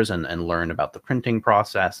printers and learn about the printing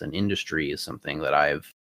process and industry is something that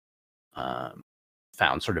I've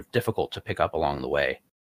found sort of difficult to pick up along the way.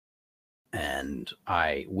 And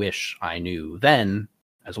I wish I knew then,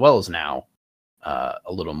 as well as now, a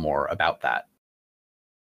little more about that.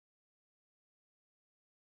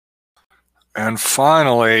 And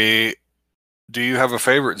finally, do you have a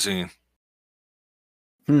favorite zine?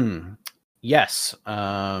 Yes.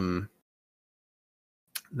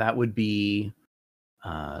 That would be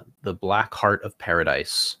The Black Heart of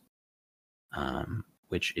Paradise,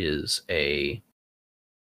 which is a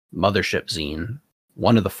mothership zine.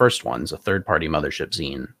 One of the first ones, a third-party mothership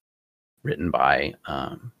zine, written by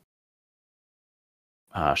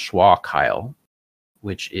Schwa Kyle,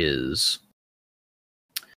 which is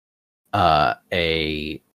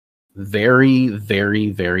a very,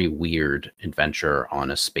 very, very weird adventure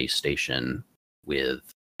on a space station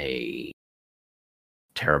with a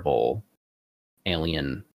terrible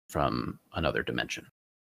alien from another dimension.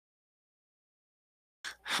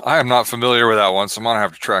 I am not familiar with that one, so I'm gonna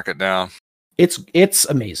have to track it down. It's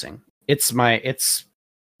amazing. It's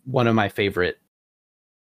one of my favorite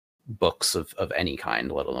books of any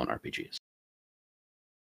kind, let alone RPGs.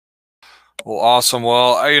 Well, awesome.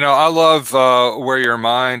 Well, I love where your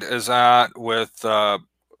mind is at with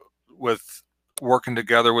working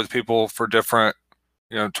together with people for different,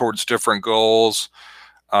 towards different goals.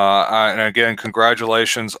 And again,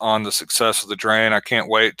 congratulations on the success of the Drain. I can't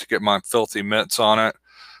wait to get my filthy mitts on it.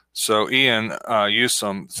 So, Ian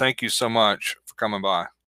Usum, thank you so much for coming by.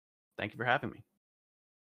 Thank you for having me.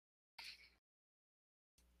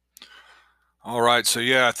 All right. So,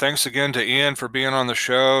 yeah, thanks again to Ian for being on the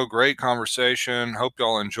show. Great conversation. Hope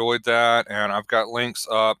y'all enjoyed that. And I've got links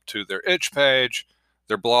up to their itch page,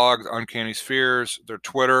 their blog, Uncanny Spheres, their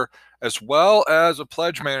Twitter, as well as a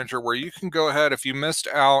pledge manager where you can go ahead. If you missed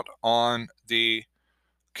out on the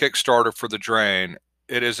Kickstarter for the Drain,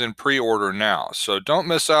 it is in pre-order now. So don't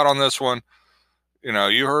miss out on this one.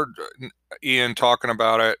 You heard Ian talking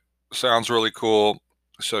about it. Sounds really cool.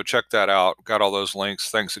 So check that out. Got all those links.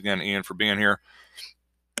 Thanks again, Ian, for being here.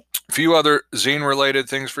 A few other zine-related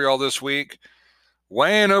things for y'all this week.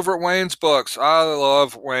 Wayne over at Wayne's Books. I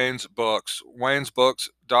love Wayne's Books.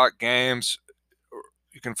 Wayne'sBooks.games.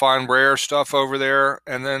 You can find rare stuff over there.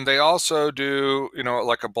 And then they also do,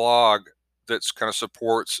 like a blog that's kind of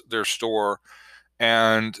supports their store.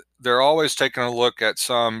 And they're always taking a look at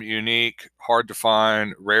some unique, hard to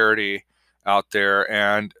find rarity out there.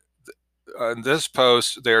 And in this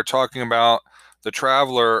post, they're talking about the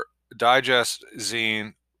Traveler Digest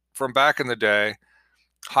zine from back in the day,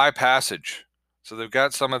 High Passage. So they've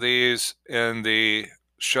got some of these in the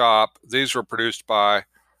shop. These were produced by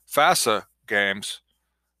FASA Games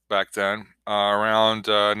back then, around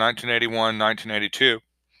 1981, 1982.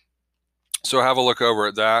 So have a look over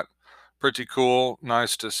at that. Pretty cool.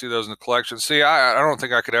 Nice to see those in the collection. See, I don't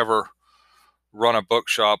think I could ever run a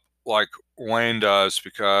bookshop like Wayne does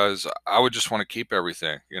because I would just want to keep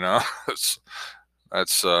everything, that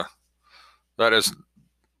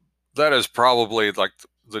is probably like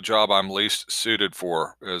the job I'm least suited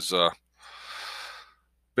for is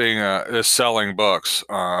selling books.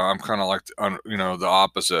 I'm kind of like the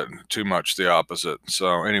opposite, too much the opposite.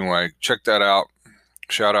 So anyway, check that out.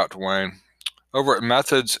 Shout out to Wayne. Over at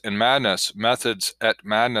Methods and Madness,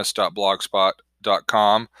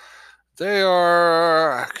 methodsatmadness.blogspot.com. They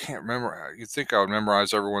are, I can't remember, you'd think I would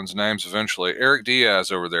memorize everyone's names eventually. Eric Diaz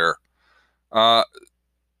over there.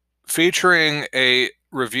 Featuring a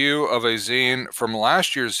review of a zine from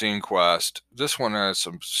last year's Zine Quest. This one has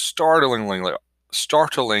some startlingly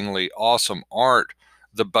awesome art.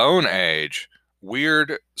 The Bone Age,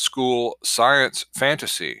 weird school science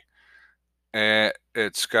fantasy. And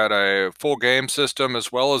it's got a full game system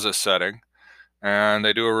as well as a setting. And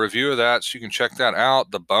they do a review of that, so you can check that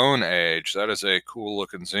out. The Bone Age. That is a cool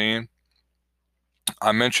looking zine.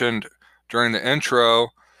 I mentioned during the intro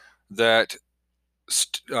that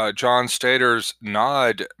John Stater's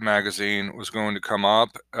Nod magazine was going to come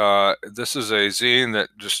up. This is a zine that,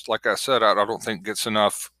 just like I said, I don't think gets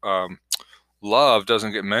enough love,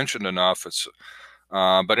 doesn't get mentioned enough.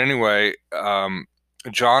 But anyway,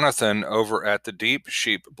 Jonathan over at the Deep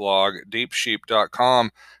Sheep blog, deepsheep.com,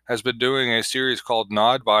 has been doing a series called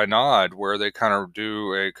Nod by Nod, where they kind of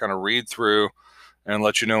do a kind of read through and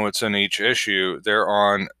let you know what's in each issue. They're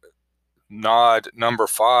on Nod number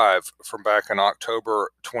 5 from back in October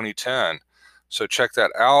 2010. So check that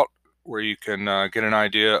out, where you can get an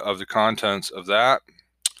idea of the contents of that.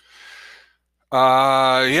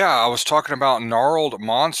 Yeah, I was talking about Gnarled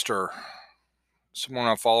Monster. Someone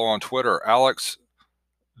I follow on Twitter, Alex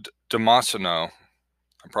Damasceno.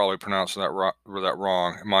 I'm probably pronouncing that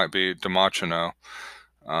wrong. It might be Damasceno.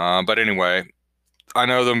 But anyway, I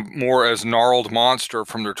know them more as Gnarled Monster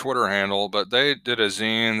from their Twitter handle, but they did a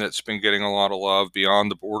zine that's been getting a lot of love, Beyond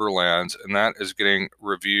the Borderlands, and that is getting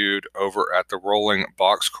reviewed over at the Rolling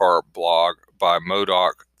Boxcar blog by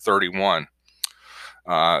Modoc31.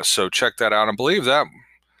 So check that out. I believe that,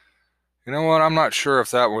 you know what, I'm not sure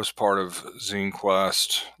if that was part of Zine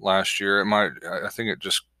Quest last year. It might, I think it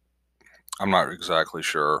just, I'm not exactly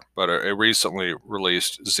sure, but a recently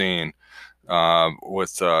released zine with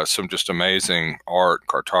some just amazing art,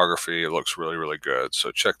 cartography. It looks really, really good.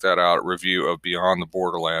 So check that out. Review of Beyond the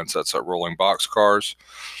Borderlands. That's at Rolling Boxcars.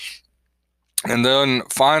 And then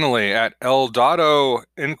finally at Eldado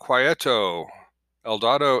Inquieto,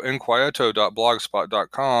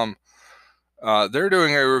 eldadoinquieto.blogspot.com. They're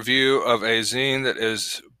doing a review of a zine that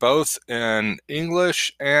is both in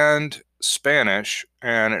English and Spanish,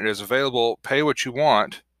 and it is available, pay what you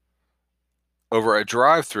want, over at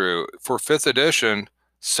Drive-Thru for 5th edition,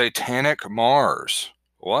 Satanic Mars.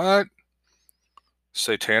 What?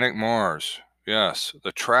 Satanic Mars. Yes,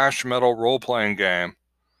 the trash metal role-playing game.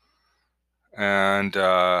 And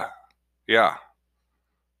yeah,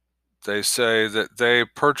 they say that they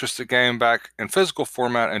purchased the game back in physical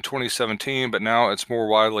format in 2017, but now it's more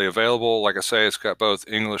widely available. Like I say, it's got both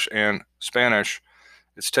English and Spanish.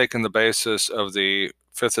 It's taken the basis of the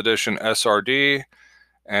 5th edition SRD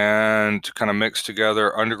and kind of mixed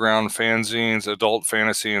together underground fanzines, adult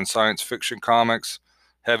fantasy and science fiction comics,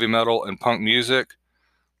 heavy metal and punk music,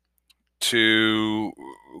 to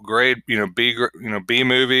grade, B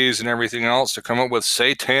movies and everything else, to come up with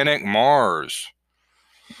Satanic Mars.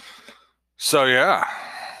 So yeah,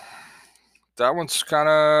 that one's kind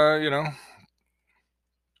of,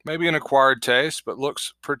 maybe an acquired taste, but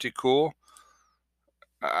looks pretty cool.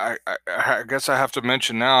 I guess I have to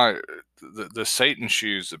mention now the Satan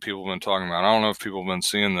shoes that people have been talking about. I don't know if people have been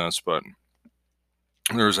seeing this, but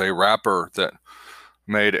there's a rapper that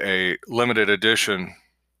made a limited edition.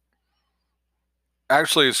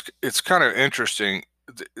 Actually, it's kind of interesting.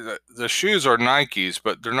 The shoes are Nikes,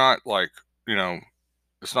 but they're not like,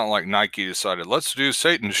 it's not like Nike decided, let's do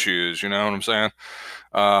Satan shoes, you know what I'm saying?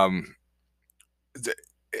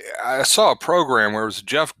 I saw a program where it was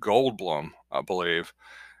Jeff Goldblum, I believe.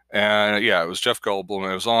 And yeah, it was Jeff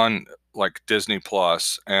Goldblum. It was on like Disney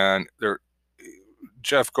Plus, and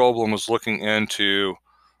Jeff Goldblum was looking into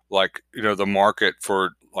like, the market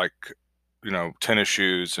for like, tennis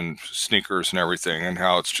shoes and sneakers and everything, and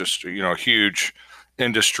how it's just, a huge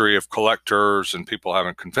industry of collectors and people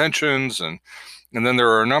having conventions. And then there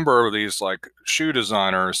are a number of these like shoe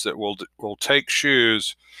designers that will take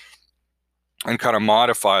shoes and kind of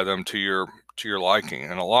modify them to your liking.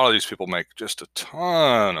 And a lot of these people make just a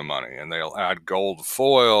ton of money, and they'll add gold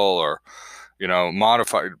foil or,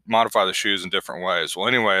 modify the shoes in different ways. Well,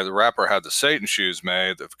 anyway, the rapper had the Satan shoes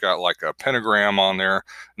made. They've got like a pentagram on there,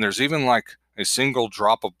 and there's even like a single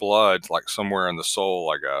drop of blood, like somewhere in the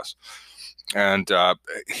sole, I guess. And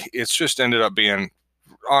it's just ended up being,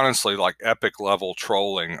 honestly, like epic level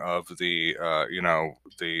trolling of the,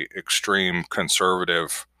 the extreme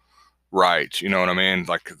conservative right. You know what I mean?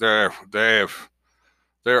 Like they're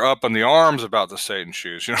up in the arms about the Satan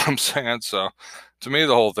shoes. You know what I'm saying? So to me,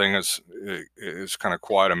 the whole thing is kind of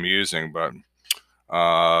quite amusing, but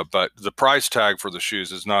the price tag for the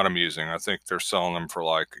shoes is not amusing. I think they're selling them for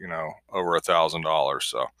like, over $1,000.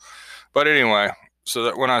 So, but anyway, so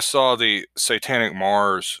that when I saw the Satanic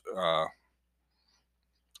Mars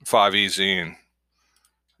 5e zine,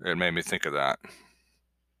 it made me think of that.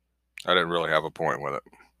 I didn't really have a point with it.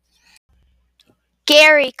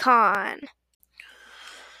 GaryCon.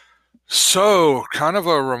 So, kind of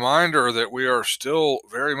a reminder that we are still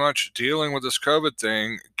very much dealing with this COVID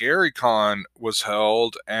thing. GaryCon was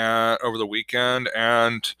held over the weekend,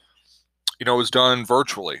 and it was done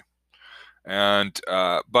virtually. And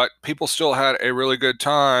but people still had a really good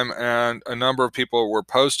time, and a number of people were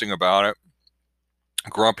posting about it.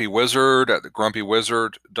 Grumpy Wizard at the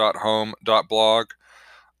grumpywizard.home.blog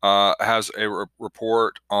has a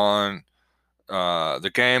report on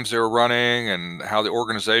the games they were running and how the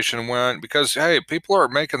organization went, because hey, people are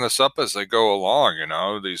making this up as they go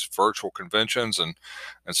along, these virtual conventions and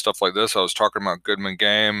stuff like this. I was talking about Goodman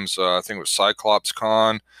Games, I think it was Cyclops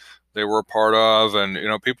Con they were a part of, and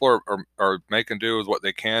people are making do with what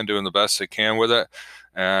they can, doing the best they can with it,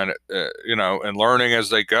 and and learning as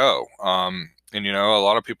they go. And a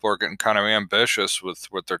lot of people are getting kind of ambitious with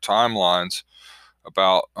their timelines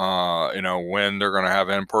about when they're going to have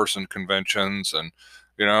in-person conventions. And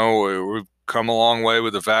we've come a long way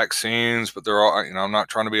with the vaccines, but they're all, I'm not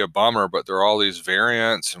trying to be a bummer, but there are all these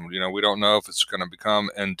variants, and we don't know if it's going to become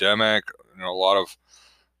endemic. A lot of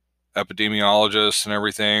epidemiologists and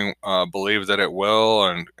everything believe that it will,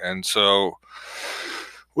 and so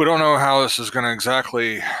we don't know how this is going to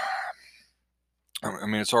exactly. I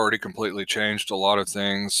mean, it's already completely changed a lot of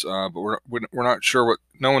things, but we're not sure what.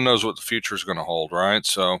 No one knows what the future is going to hold, right?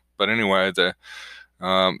 So, but anyway, the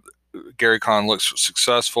GaryCon looks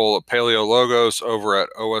successful. Paleo Logos over at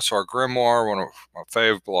OSR Grimoire, one of my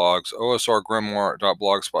fave blogs,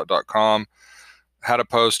 osrgrimoire.blogspot.com. Had a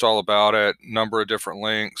post all about it, number of different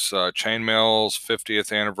links, Chainmail's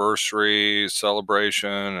 50th anniversary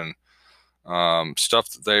celebration, and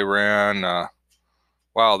stuff that they ran.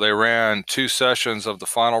 Wow, they ran 2 sessions of the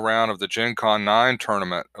final round of the Gen Con 9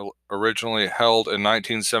 tournament, originally held in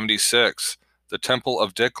 1976. The Temple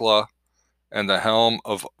of Dikla and the Helm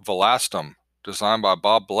of Velastum, designed by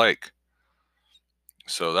Bob Blake.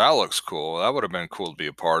 So that looks cool. That would have been cool to be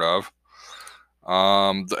a part of.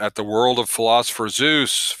 At the World of Philosopher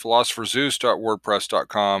Zeus,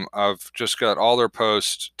 philosopherzeus.wordpress.com. I've just got all their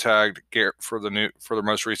posts tagged for the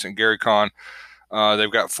most recent GaryCon.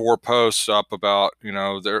 They've got 4 posts up about their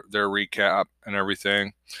recap and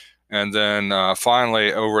everything, and then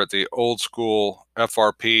finally over at the Old School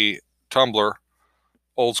FRP Tumblr,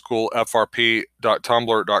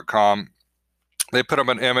 oldschoolfrp.tumblr.com, they put up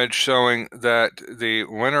an image showing that the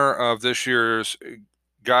winner of this year's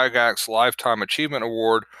Gygax Lifetime Achievement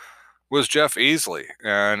Award was Jeff Easley.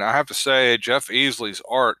 And I have to say, Jeff Easley's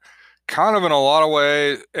art, kind of in a lot of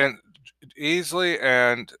ways, and Easley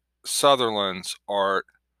and Sutherland's art,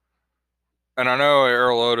 and I know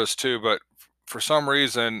Errol Otis too, but for some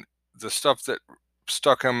reason, the stuff that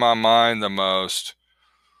stuck in my mind the most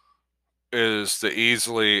is the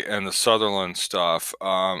Easley and the Sutherland stuff.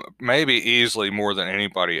 Maybe Easley more than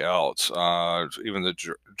anybody else. Even the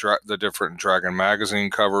different Dragon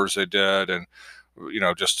magazine covers they did, and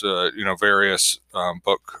just various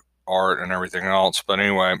book art and everything else. But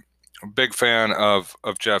anyway, big fan of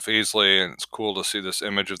Jeff Easley, and it's cool to see this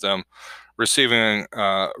image of them receiving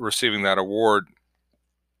that award.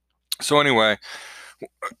 So anyway,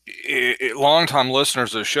 longtime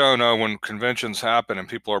listeners of the show know when conventions happen and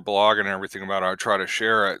people are blogging and everything about it, I try to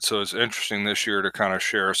share it. So it's interesting this year to kind of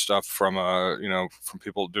share stuff from from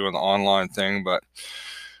people doing the online thing. But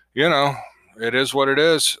it is what it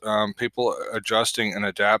is. People adjusting and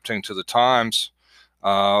adapting to the times.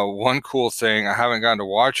 One cool thing, I haven't gotten to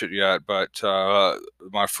watch it yet, but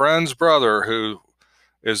my friend's brother, who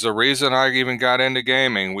is the reason I even got into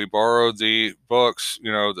gaming, we borrowed the books,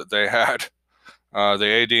 that they had, the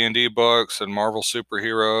AD&D books and Marvel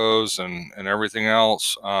superheroes and everything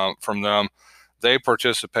else from them. They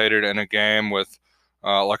participated in a game with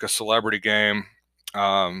like a celebrity game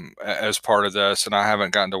as part of this, and I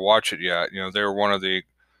haven't gotten to watch it yet. They were one of the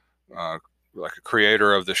like a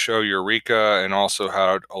creator of the show Eureka, and also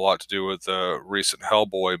had a lot to do with the recent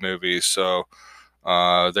Hellboy movies. So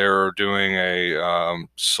they're doing a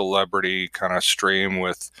celebrity kind of stream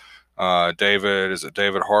with David. Is it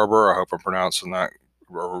David Harbour? I hope I'm pronouncing that,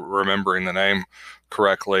 remembering the name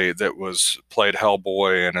correctly. That was played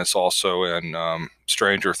Hellboy, and it's also in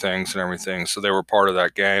Stranger Things and everything. So they were part of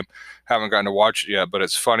that game. Haven't gotten to watch it yet, but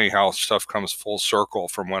it's funny how stuff comes full circle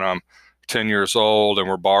from when I'm 10 years old and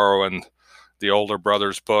we're borrowing the older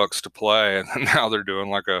brother's books to play, and now they're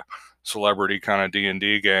doing like a celebrity kind of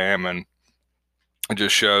D&D game, and it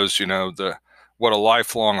just shows what a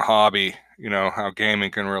lifelong hobby, how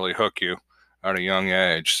gaming can really hook you at a young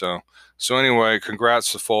age. So anyway,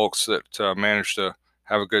 congrats to folks that managed to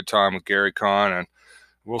have a good time with GaryCon, and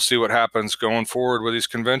we'll see what happens going forward with these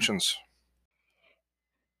conventions.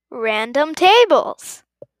 Random tables.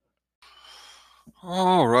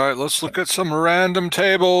 All right, let's look at some random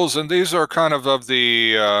tables, and these are kind of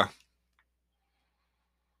the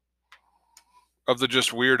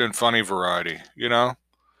just weird and funny variety.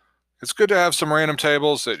 It's good to have some random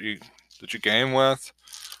tables that you game with,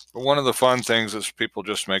 but one of the fun things is people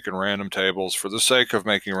just making random tables for the sake of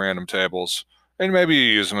making random tables, and maybe you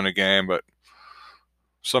use them in a game, but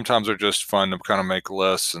sometimes they're just fun to kind of make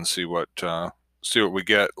lists and see what see what we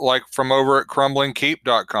get. Like from over at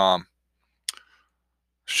crumblingkeep.com.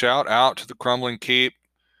 Shout out to the Crumbling Keep.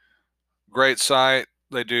 Great site.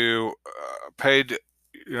 They do paid,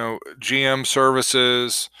 GM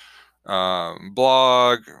services,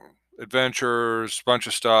 blog, adventures, bunch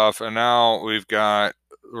of stuff. And now we've got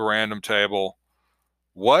the random table.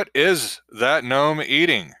 What is that gnome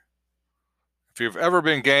eating? If you've ever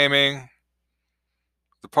been gaming,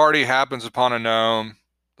 the party happens upon a gnome.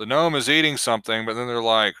 The gnome is eating something, but then they're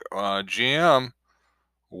like, GM,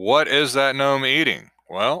 what is that gnome eating?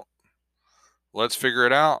 Well, let's figure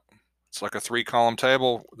it out. It's like a 3-column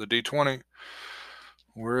table with a D20.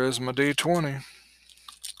 Where is my D20?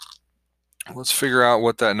 Let's figure out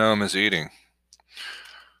what that gnome is eating.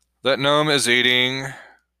 That gnome is eating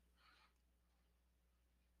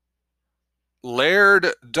Laird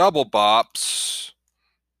Double Bops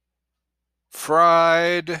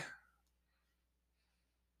fried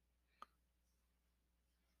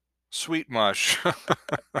sweet mush.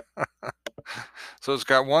 So it's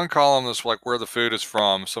got one column that's like where the food is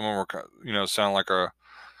from. Some of them were, sound like a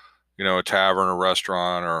tavern or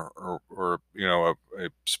restaurant or a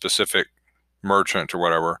specific merchant or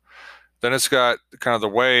whatever. Then it's got kind of the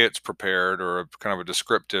way it's prepared or kind of a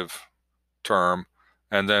descriptive term,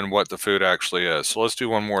 and then what the food actually is. So let's do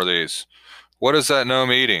one more of these. What is that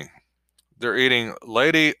gnome eating? They're eating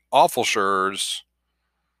Lady Awfulshire's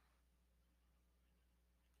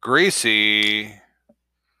greasy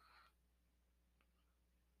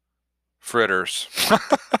fritters.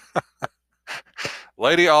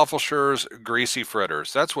 Lady Awfulshire's greasy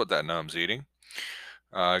fritters. That's what that gnome's eating.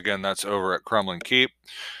 Again, that's over at Crumbling Keep.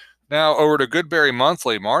 Now over to Goodberry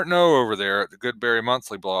Monthly. Martin O over there at the Goodberry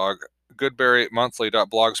Monthly blog,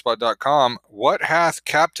 goodberrymonthly.blogspot.com. What hath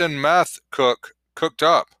Captain Meth cooked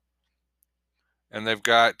up? And they've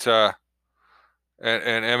got an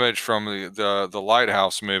image from the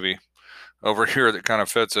Lighthouse movie over here that kind of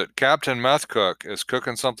fits it. Captain Meth Cook is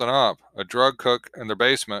cooking something up. A drug cook in their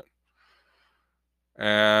basement.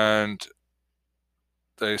 And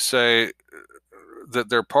they say that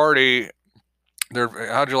their party,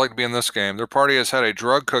 how'd you like to be in this game? Their party has had a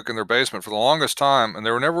drug cook in their basement for the longest time, and they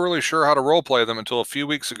were never really sure how to role play them until a few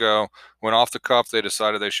weeks ago when off the cuff they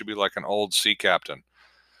decided they should be like an old sea captain.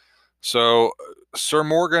 So Sir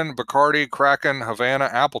Morgan Bacardi Kraken Havana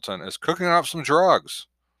Appleton is cooking up some drugs.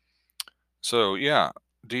 So yeah,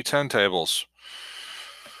 D10 tables.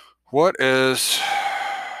 What is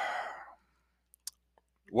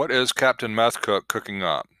Captain Meth Cook cooking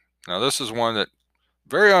up? Now this is one that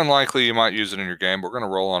very unlikely you might use it in your game, but we're going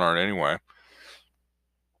to roll on it anyway.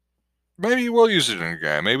 Maybe you will use it in your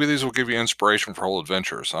game. Maybe these will give you inspiration for whole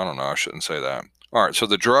adventures. I don't know. I shouldn't say that. All right, so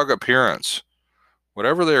the drug appearance.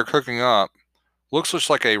 Whatever they are cooking up looks just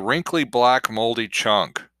like a wrinkly black moldy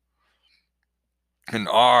chunk. And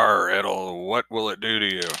what will it do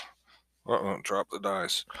to you? Drop the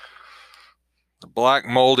dice. The black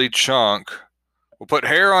moldy chunk will put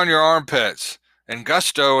hair on your armpits and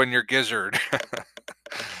gusto in your gizzard.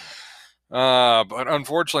 But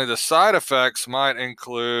unfortunately, the side effects might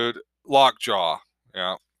include lockjaw.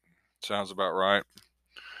 Yeah, sounds about right.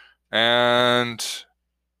 And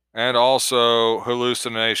also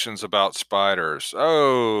hallucinations about spiders.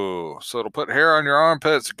 Oh, so it'll put hair on your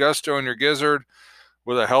armpits, gusto in your gizzard,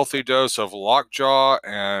 with a healthy dose of lockjaw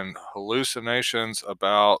and hallucinations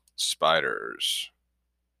about spiders.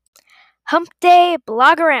 Hump Day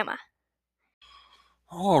Blogorama.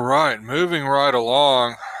 All right, moving right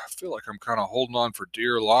along. I feel like I'm kind of holding on for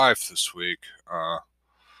dear life this week. It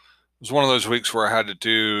was one of those weeks where I had to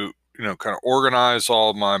do, kind of organize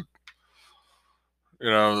all my,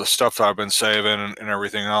 the stuff that I've been saving and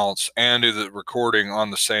everything else, and do the recording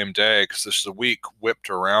on the same day, because this week whipped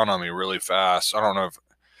around on me really fast. I don't know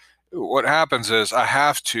what happens is I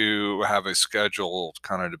have to have a schedule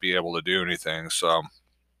kind of to be able to do anything. So,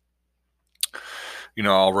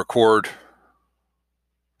 I'll record.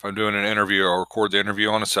 If I'm doing an interview, I'll record the interview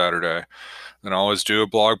on a Saturday. Then I always do a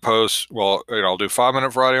blog post. Well, I'll do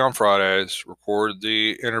 5-Minute Friday on Fridays, record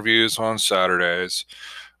the interviews on Saturdays.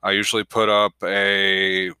 I usually put up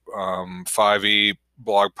a 5e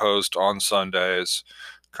blog post on Sundays,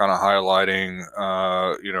 kind of highlighting,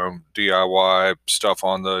 DIY stuff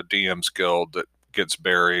on the DMs Guild that gets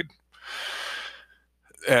buried.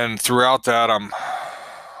 And throughout that, I'm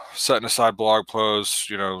setting aside blog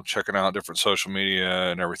posts, checking out different social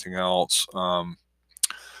media and everything else.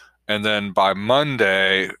 And then by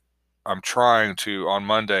Monday, I'm trying to, on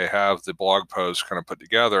Monday, have the blog post kind of put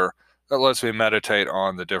together. That lets me meditate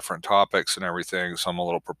on the different topics and everything, so I'm a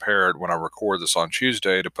little prepared when I record this on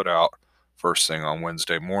Tuesday to put out first thing on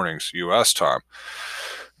Wednesday mornings, U.S. time.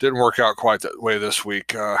 Didn't work out quite that way this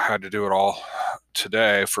week. Had to do it all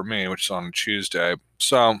today for me, which is on Tuesday.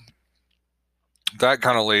 So that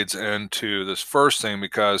kind of leads into this first thing,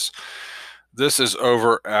 because this is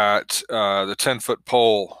over at the 10-foot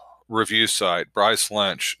pole review site. Bryce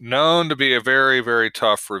Lynch, known to be a very, very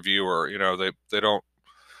tough reviewer. You know, they don't,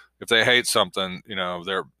 if they hate something, you know,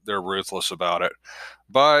 they're ruthless about it.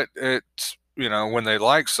 But it's, you know, when they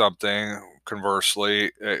like something,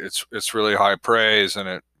 conversely, it's really high praise,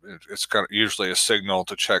 and it's kind of usually a signal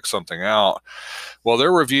to check something out. Well,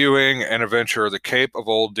 they're reviewing an adventure, The Cape of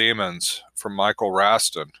Old Demons, from Michael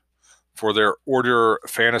Raston for their Order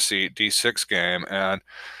Fantasy D6 game. And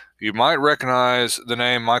you might recognize the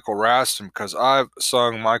name Michael Raston because I've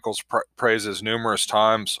sung Michael's praises numerous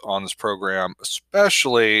times on this program,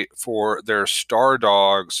 especially for their Star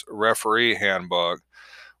Dogs referee handbook,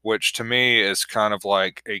 which to me is kind of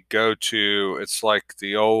like a go-to. It's like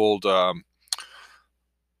the old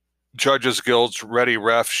Judges Guild's Ready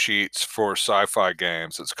Ref sheets for sci-fi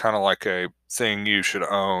games. It's kind of like a thing you should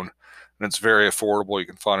own, and it's very affordable. You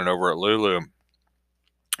can find it over at Lulu.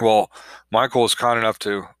 Well, Michael was kind enough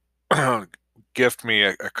to gift me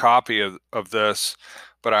a copy of this,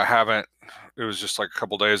 but I haven't. It was just like a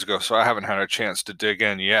couple days ago, so I haven't had a chance to dig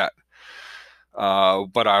in yet.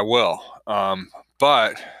 But I will.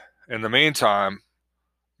 But in the meantime,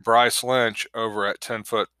 Bryce Lynch over at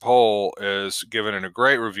 10-foot pole is giving it a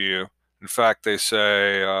great review. In fact, they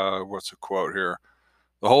say, what's the quote here?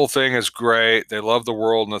 The whole thing is great. They love the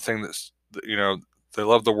world and the thing that's, you know, they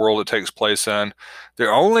love the world it takes place in. The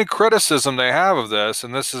only criticism they have of this,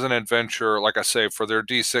 and this is an adventure, like I say, for their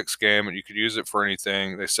D6 game, and you could use it for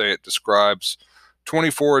anything. They say it describes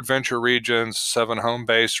 24 adventure regions, 7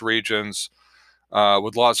 home-based regions,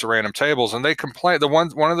 with lots of random tables. And they complain,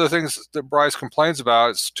 one of the things that Bryce complains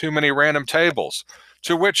about is too many random tables,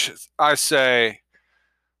 to which I say,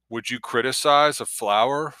 would you criticize a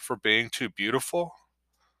flower for being too beautiful?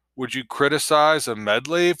 Would you criticize a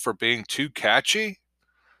medley for being too catchy?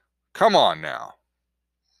 Come on now.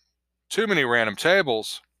 Too many random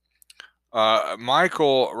tables.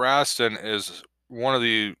 Michael Raston is one of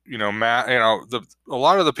the, a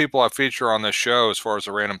lot of the people I feature on this show, as far as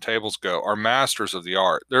the random tables go, are masters of the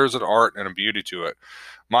art. There's an art and a beauty to it.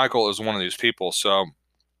 Michael is one of these people. So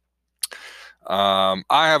I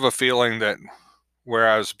have a feeling that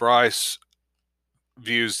whereas Bryce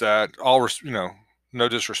views that, no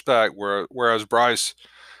disrespect, whereas Bryce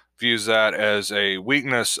views that as a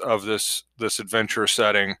weakness of this adventure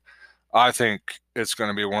setting, I think it's going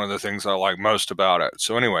to be one of the things I like most about it.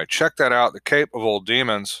 So anyway, check that out, The Cape of Old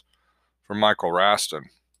Demons from Michael Raston.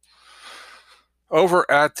 Over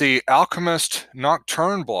at the Alchemist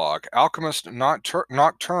Nocturne blog,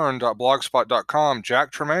 alchemistnocturne.blogspot.com,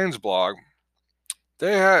 Jack Tremaine's blog,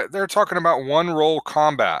 they're talking about one-roll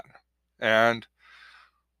combat. And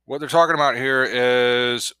what they're talking about here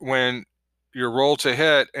is when your roll to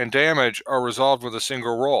hit and damage are resolved with a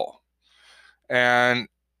single roll. And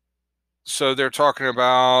so they're talking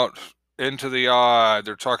about into the eye.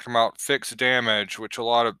 They're talking about fixed damage, which a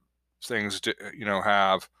lot of things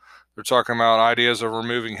have. They're talking about ideas of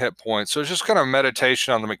removing hit points. So it's just kind of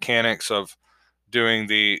meditation on the mechanics of doing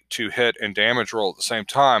the to hit and damage roll at the same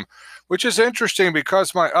time, which is interesting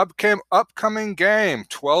because my upcoming game,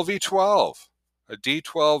 12v12, a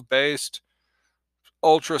D12 based,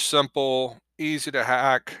 ultra simple, easy to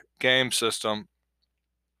hack game system,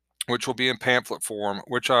 which will be in pamphlet form,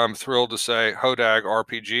 which I'm thrilled to say Hodag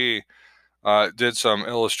RPG did some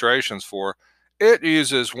illustrations for. It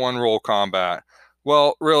uses one roll combat.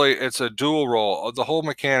 Well, really, it's a dual roll. The whole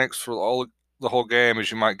mechanics for the whole game,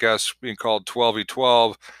 as you might guess, being called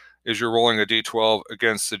 12v12, is you're rolling a d12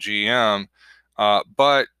 against the GM,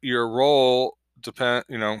 but your roll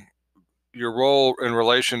your role in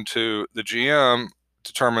relation to the GM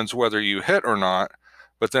determines whether you hit or not,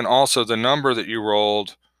 but then also the number that you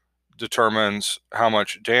rolled determines how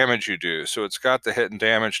much damage you do. So it's got the hit and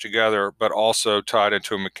damage together, but also tied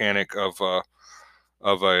into a mechanic of a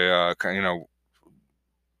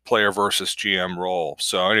player versus GM role.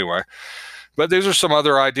 So anyway, but these are some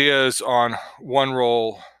other ideas on one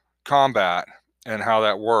roll combat and how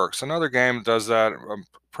that works. Another game does that. I'm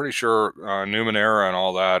pretty sure Numenera and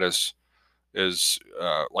all that is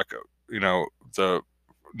like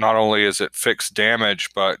not only is it fixed damage,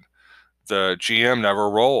 but the GM never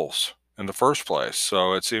rolls in the first place.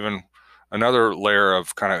 So it's even another layer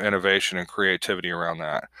of kind of innovation and creativity around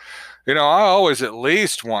that. I always at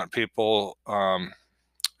least want people,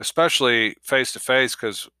 especially face-to-face,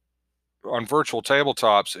 because on virtual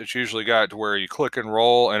tabletops, it's usually got to where you click and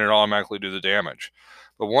roll and it automatically do the damage.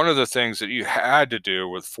 But one of the things that you had to do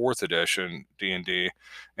with 4th edition D&D,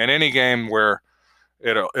 and any game where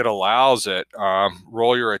it allows it,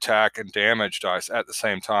 roll your attack and damage dice at the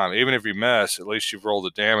same time. Even if you miss, at least you've rolled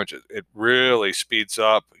the damage. It really speeds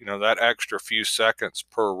up, that extra few seconds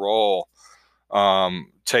per roll,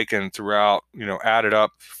 taken throughout, added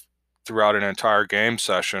up throughout an entire game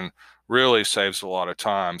session, really saves a lot of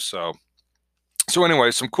time. So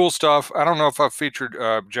anyway, some cool stuff. I don't know if I've featured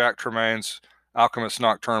Jack Tremaine's Alchemist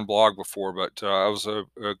Nocturne blog before, but it was a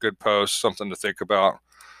good post, something to think about,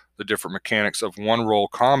 the different mechanics of one-roll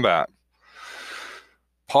combat.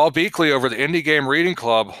 Paul Beakley over the Indie Game Reading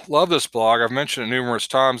Club. Love this blog. I've mentioned it numerous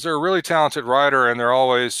times. They're a really talented writer, and they're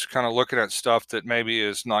always kind of looking at stuff that maybe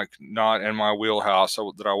is not in my wheelhouse,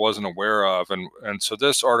 that I wasn't aware of. And so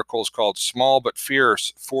this article is called Small But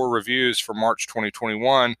Fierce, 4 Reviews from March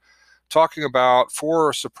 2021, talking about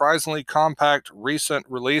 4 surprisingly compact recent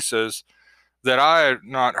releases that I had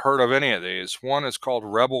not heard of any of these. One is called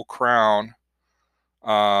Rebel Crown,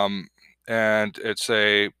 and it's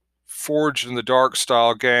a Forged in the Dark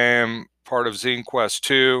style game, part of Zine Quest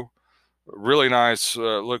 2. Really nice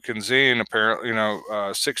looking zine, apparently,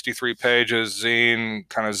 63 pages zine,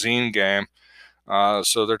 kind of zine game.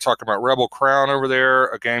 So they're talking about Rebel Crown over there,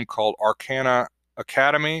 a game called Arcana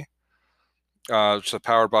Academy. It's a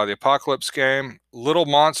Powered by the Apocalypse game. Little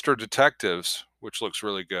Monster Detectives, which looks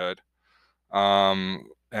really good.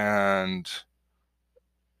 And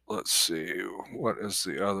let's see, what is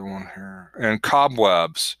the other one here? And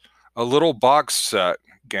Cobwebs, a little box set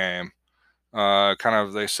game. Kind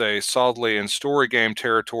of, they say, solidly in story game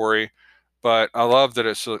territory, but I love that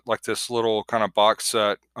it's like this little kind of box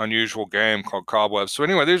set, unusual game called Cobwebs. So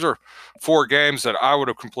anyway, these are 4 games that I would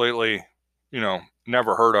have completely,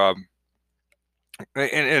 never heard of.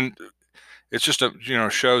 And it's just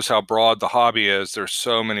shows how broad the hobby is. There's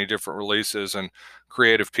so many different releases and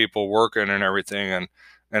creative people working and everything,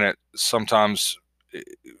 and it sometimes,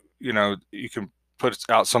 you can put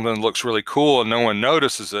out something that looks really cool and no one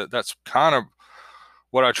notices it. That's kind of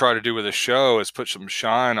what I try to do with the show, is put some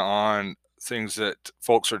shine on things that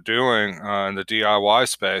folks are doing in the DIY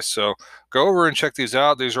space. So go over and check these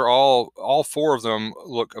out. These are all 4 of them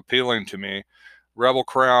look appealing to me. Rebel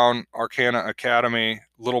Crown, Arcana Academy,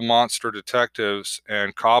 Little Monster Detectives,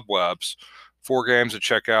 and Cobwebs. 4 games to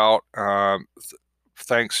check out.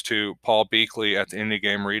 Thanks to Paul Beakley at the Indie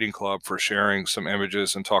Game Reading Club for sharing some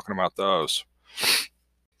images and talking about those.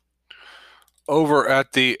 Over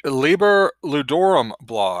at the Liber Ludorum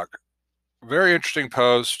blog, very interesting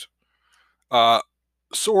post.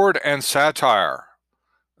 Sword and Satire.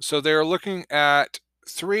 So they're looking at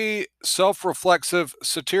 3 self-reflexive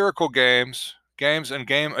satirical games and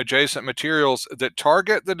game-adjacent materials that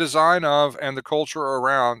target the design of and the culture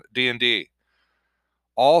around D&D.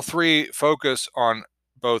 All 3 focus on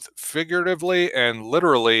both figuratively and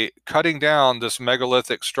literally cutting down this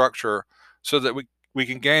megalithic structure so that we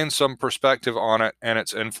can gain some perspective on it and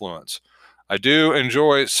its influence. I do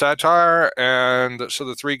enjoy satire, and so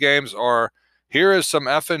the 3 games are Here Is Some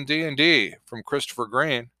Effin' D&D from Christopher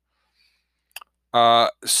Green,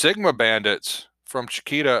 Sigma Bandits from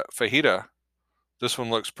Chiquita Fajita. This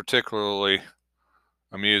one looks particularly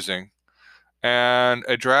amusing. And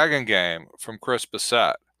a Dragon Game from Chris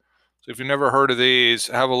Bissett. So if you've never heard of these,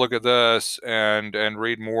 have a look at this and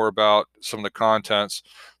read more about some of the contents.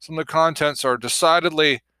 Some of the contents are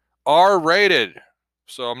decidedly R-rated,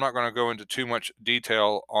 so I'm not going to go into too much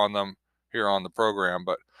detail on them here on the program,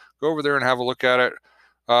 but go over there and have a look at it.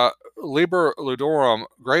 Liber Ludorum,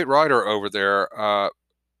 great writer over there.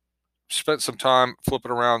 Spent some time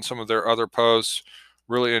flipping around some of their other posts.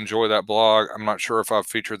 Really enjoy that blog. I'm not sure if I've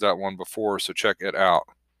featured that one before, so check it out.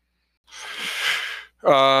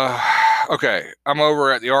 Okay, I'm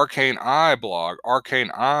over at the Arcane Eye blog,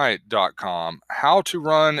 arcaneeye.com. How to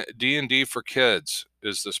run D&D for kids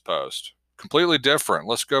is this post. Completely different.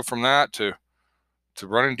 Let's go from that to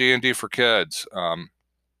running D&D for kids.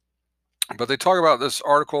 But they talk about this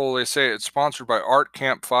article. They say it's sponsored by Art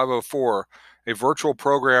Camp 504, a virtual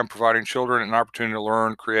program providing children an opportunity to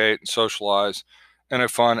learn, create, and socialize in a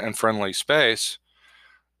fun and friendly space.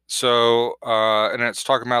 So, and it's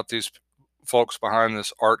talking about these folks behind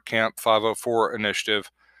this Art Camp 504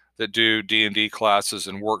 initiative that do D&D classes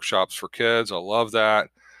and workshops for kids. I love that.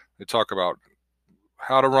 They talk about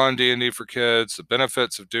how to run D&D for kids, the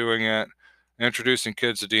benefits of doing it, introducing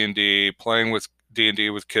kids to D&D, playing with D&D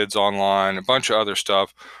with kids online, a bunch of other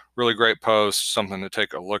stuff. Really great posts, something to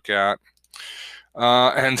take a look at.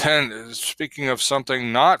 And then speaking of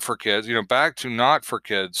something not for kids, back to not for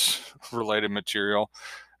kids related material.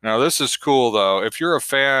 Now, this is cool, though. If you're a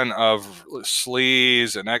fan of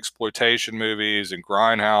sleaze and exploitation movies and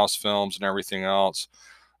grindhouse films and everything else,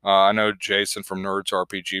 I know Jason from Nerds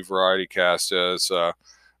RPG Variety Cast is The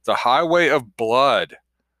Highway of Blood,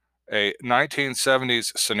 a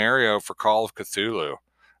 1970s scenario for Call of Cthulhu.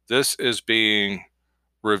 This is being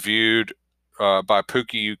reviewed by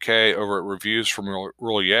Pookie UK over at Reviews from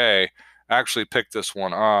Roulier. Actually picked this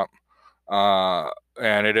one up,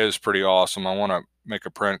 and it is pretty awesome. I want to make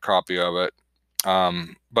a print copy of it.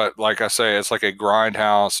 But like I say, it's like a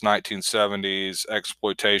grindhouse 1970s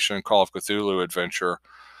exploitation Call of Cthulhu adventure.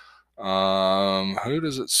 Who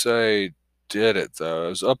does it say did it, though? It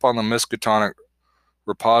was up on the Miskatonic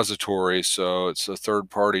repository, so it's a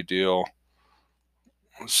third-party deal.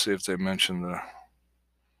 Let's see if they mention the...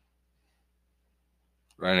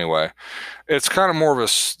 Anyway, it's kind of more of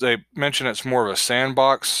a... They mention it's more of a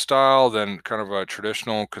sandbox style than kind of a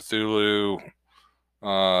traditional Cthulhu,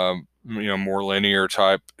 more linear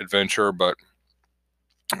type adventure, but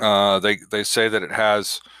they say that it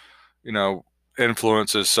has,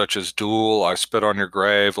 influences such as Duel, I Spit on Your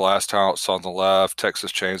Grave, Last House on the Left,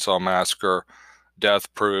 Texas Chainsaw Massacre,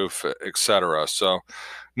 Death Proof, etc. So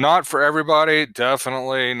not for everybody,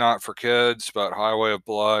 definitely not for kids, but Highway of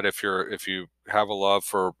Blood, if you have a love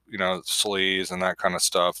for, sleaze and that kind of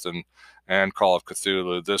stuff, then, and Call of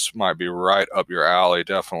Cthulhu, this might be right up your alley,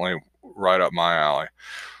 definitely right up my alley.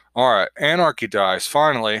 All right, Anarchy Dice.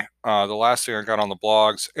 Finally, the last thing I got on the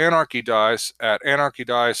blogs, Anarchy Dice at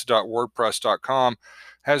anarchydice.wordpress.com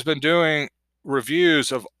has been doing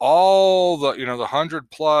reviews of all the, the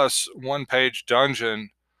 100+ one-page dungeon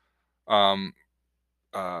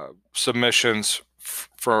submissions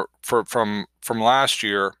from last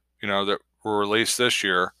year, that were released this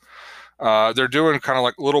year. They're doing kind of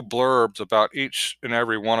like little blurbs about each and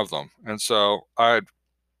every one of them, and so I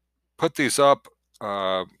put these up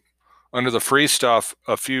under the free stuff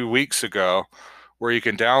a few weeks ago, where you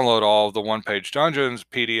can download all of the one-page dungeons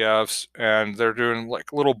PDFs, and they're doing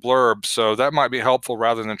like little blurbs, so that might be helpful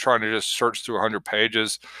rather than trying to just search through 100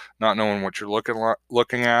 pages not knowing what you're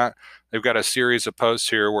looking at. They've got a series of posts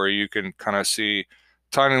here where you can kind of see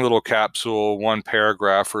tiny little capsule, one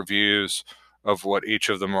paragraph reviews of what each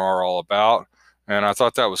of them are all about, and I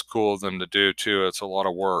thought that was cool of them to do too. It's a lot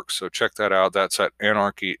of work, so check that out. That's at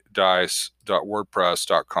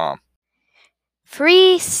anarchydice.wordpress.com.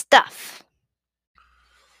 Free stuff.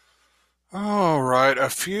 All right, a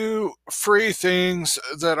few free things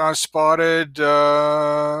that I spotted.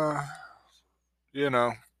 I'm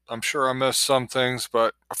sure I missed some things,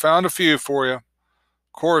 but I found a few for you. Of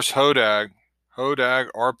course, Hodag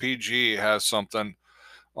RPG has something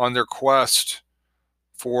on their quest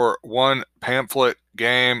for one pamphlet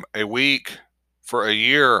game a week for a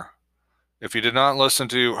year. If you did not listen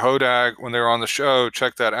to Hodag when they were on the show,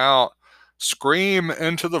 check that out. Scream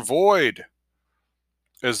Into the Void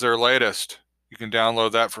is their latest. You can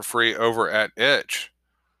download that for free over at itch.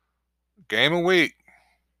 Game a week.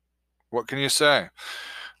 What can you say?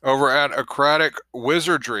 Over at Acratic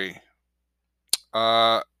Wizardry.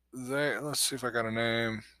 Let's see if I got a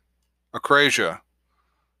name. Acrasia.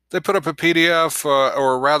 They put up a PDF,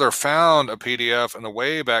 or rather found a PDF in the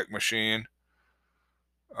Wayback Machine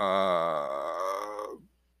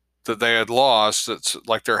that they had lost. It's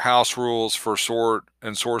like their house rules for sword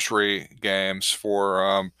and sorcery games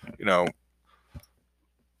for,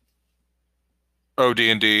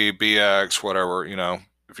 OD&D, BX, whatever,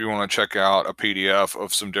 if you want to check out a PDF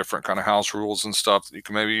of some different kind of house rules and stuff that you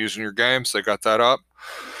can maybe use in your games, they got that up.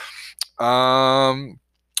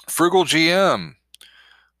 Frugal GM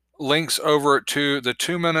links over to the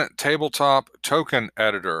 2-minute tabletop token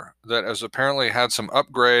editor that has apparently had some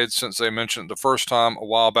upgrades since they mentioned it the first time a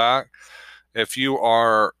while back. If you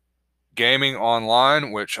are gaming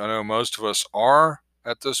online, which I know most of us are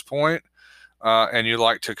at this point, and you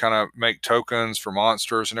like to kind of make tokens for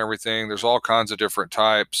monsters and everything, there's all kinds of different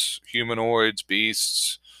types: humanoids,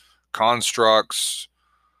 beasts, constructs,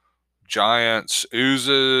 giants,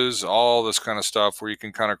 oozes, all this kind of stuff, where you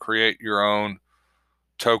can kind of create your own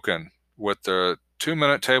token with the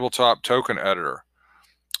 2-minute tabletop token editor.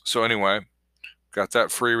 So anyway, got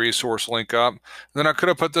that free resource link up. Then I could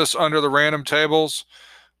have put this under the random tables,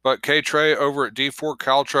 but K-Trey over at D4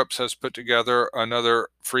 Caltrops has put together another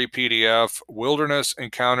free PDF, Wilderness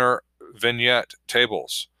Encounter Vignette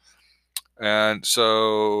Tables. And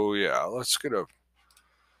so, yeah, let's get I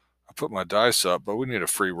put my dice up, but we need a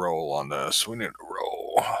free roll on this. We need a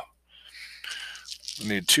roll. We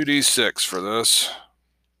need 2d6 for this.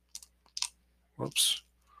 Whoops.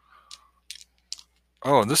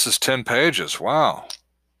 Oh, and this is 10 pages. Wow.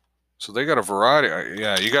 So they got a variety.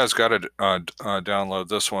 Yeah, you guys got to download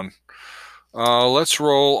this one. Let's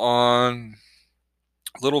roll on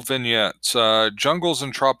little vignettes. Jungles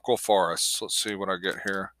and tropical forests. Let's see what I get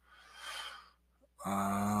here.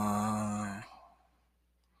 A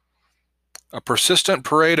persistent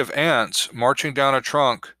parade of ants marching down a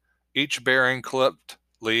trunk, each bearing clipped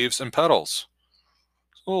leaves and petals.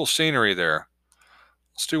 A little scenery there.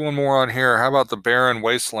 Let's do one more on here. How about the barren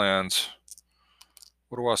wastelands?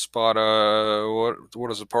 What do I spot? What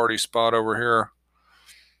does the party spot over here?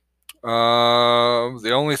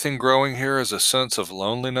 The only thing growing here is a sense of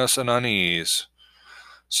loneliness and unease.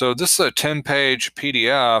 So this is a 10-page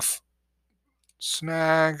PDF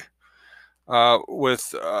snag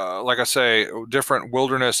with, like I say, different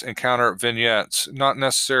wilderness encounter vignettes. Not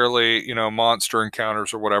necessarily, monster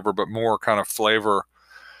encounters or whatever, but more kind of flavor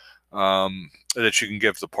that you can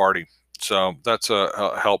give the party. So that's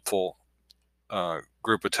a helpful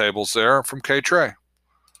group of tables there from K-Tray.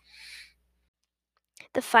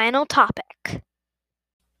 The final topic.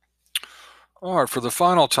 All right, for the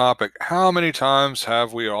final topic, how many times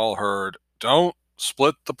have we all heard, don't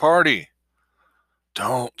split the party?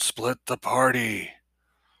 Don't split the party.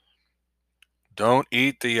 Don't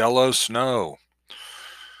eat the yellow snow.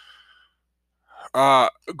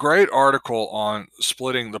 Great article on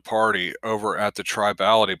splitting the party over at the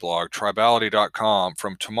Tribality blog, tribality.com,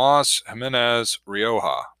 from Tomas Jimenez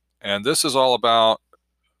Rioja. And this is all about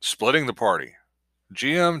splitting the party.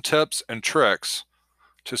 GM tips and tricks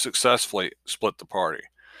to successfully split the party.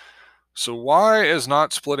 So why is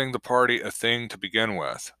not splitting the party a thing to begin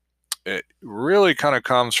with? It really kind of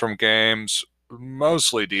comes from games,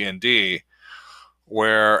 mostly D&D,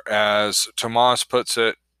 where, as Tomas puts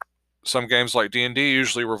it, some games like D&D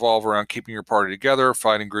usually revolve around keeping your party together,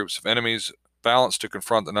 fighting groups of enemies, balanced to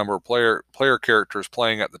confront the number of player characters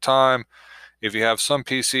playing at the time. If you have some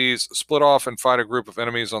PCs, split off and fight a group of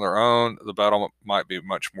enemies on their own, the battle might be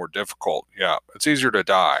much more difficult. Yeah, it's easier to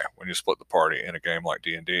die when you split the party in a game like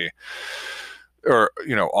D&D, or,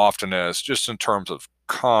 often is, just in terms of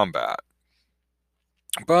combat.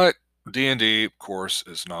 But D&D, of course,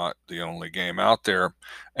 is not the only game out there.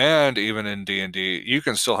 And even in D&D, you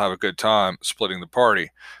can still have a good time splitting the party.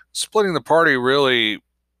 Splitting the party really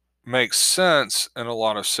makes sense in a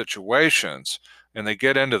lot of situations, and they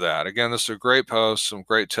get into that. Again, this is a great post, some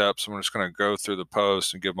great tips. I'm just going to go through the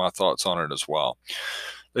post and give my thoughts on it as well.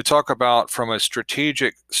 They talk about, from a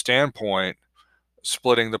strategic standpoint,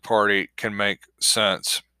 splitting the party can make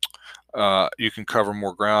sense. You can cover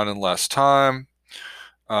more ground in less time.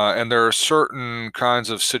 And there are certain kinds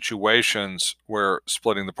of situations where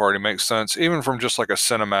splitting the party makes sense, even from just like a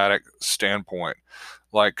cinematic standpoint.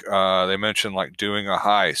 Like they mentioned, like doing a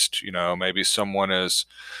heist. Maybe someone is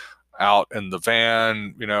out in the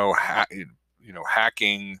van,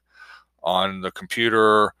 hacking on the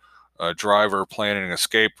computer, a driver planning an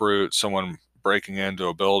escape route, someone breaking into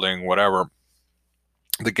a building, whatever.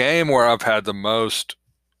 The game where I've had the most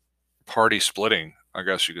party splitting, I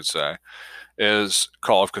guess you could say, is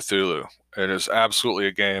Call of Cthulhu. It is absolutely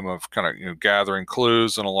a game of kind of gathering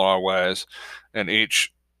clues in a lot of ways, and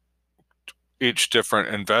each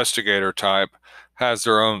different investigator type has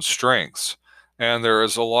their own strengths, and there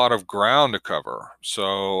is a lot of ground to cover.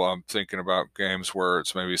 So I'm thinking about games where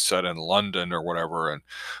it's maybe set in London or whatever, and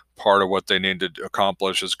part of what they need to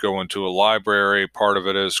accomplish is go into a library. Part of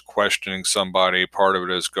it is questioning somebody. Part of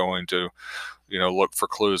it is going to, look for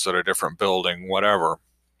clues at a different building, whatever.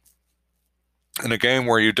 In a game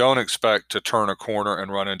where you don't expect to turn a corner and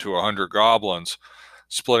run into 100 goblins,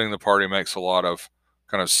 splitting the party makes a lot of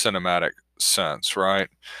kind of cinematic sense, right?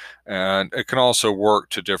 And it can also work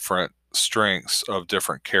to different strengths of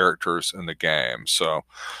different characters in the game. So,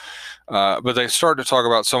 but they start to talk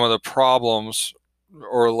about some of the problems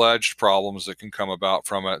or alleged problems that can come about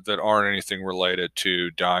from it that aren't anything related to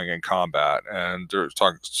dying in combat. And they're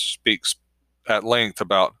speaks at length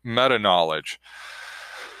about meta knowledge.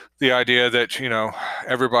 The idea that,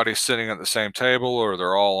 everybody's sitting at the same table, or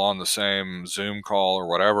they're all on the same Zoom call or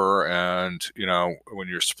whatever. And, when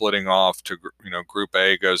you're splitting off to, group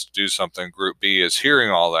A goes to do something, group B is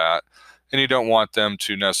hearing all that. And you don't want them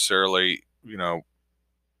to necessarily,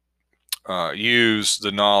 use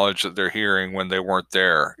the knowledge that they're hearing when they weren't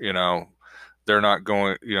there. They're not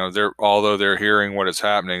going, although they're hearing what is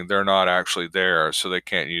happening, they're not actually there, so they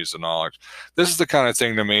can't use the knowledge. This is the kind of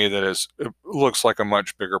thing to me that it looks like a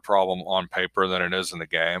much bigger problem on paper than it is in the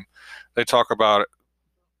game. They talk about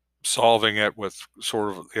solving it with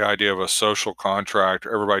sort of the idea of a social contract,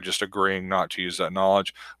 everybody just agreeing not to use that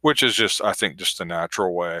knowledge, which is just, I think, just the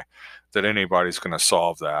natural way that anybody's going to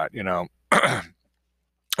solve that.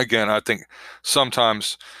 Again, I think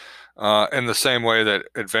sometimes In the same way that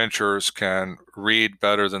adventurers can read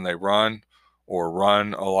better than they run, or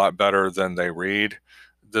run a lot better than they read,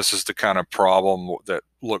 this is the kind of problem that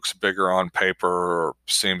looks bigger on paper or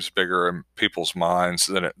seems bigger in people's minds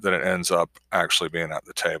than it ends up actually being at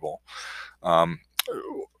the table.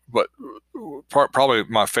 But probably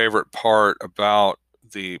my favorite part about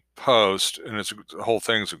the post, and the whole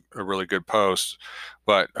thing's a really good post,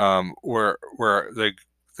 but where they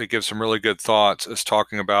give some really good thoughts, is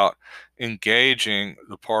talking about engaging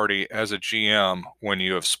the party as a GM when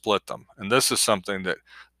you have split them. And this is something that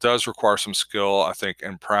does require some skill, I think,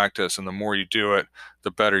 and practice. And the more you do it, the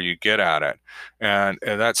better you get at it. And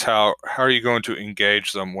that's how are you going to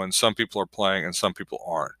engage them when some people are playing and some people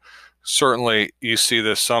aren't? Certainly, you see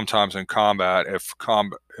this sometimes in combat. If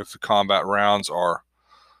the combat rounds are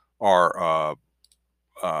long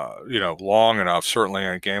enough, certainly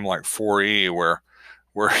in a game like 4E where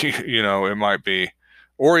it might be,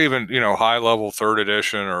 or even high level 3rd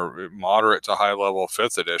edition or moderate to high level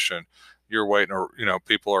 5th edition, you're waiting, or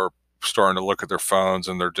people are starting to look at their phones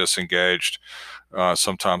and they're disengaged.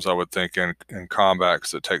 Sometimes I would think in combat,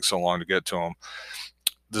 because it takes so long to get to them.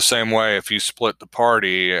 The same way, if you split the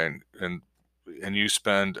party and you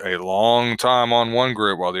spend a long time on one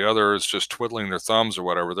group while the other is just twiddling their thumbs or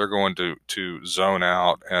whatever, they're going to zone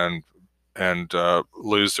out and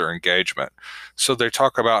lose their engagement. So they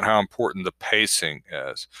talk about how important the pacing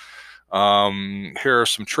is. Here are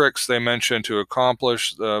some tricks they mention to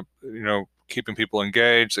accomplish keeping people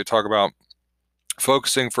engaged. They talk about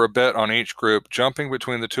focusing for a bit on each group, jumping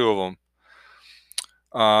between the two of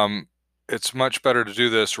them. It's much better to do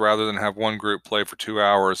this rather than have one group play for 2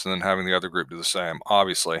 hours and then having the other group do the same,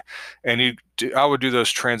 obviously. And I would do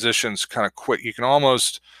those transitions kind of quick. You can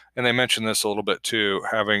almost, and they mentioned this a little bit too,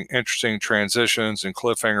 having interesting transitions and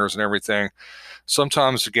cliffhangers and everything.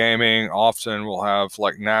 Sometimes gaming often will have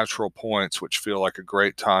like natural points which feel like a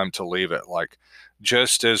great time to leave it. Like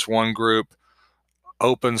just as one group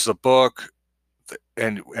opens the book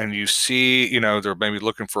and you see, they're maybe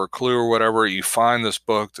looking for a clue or whatever, you find this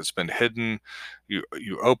book that's been hidden,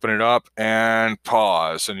 you open it up and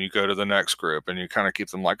pause, and you go to the next group, and you kind of keep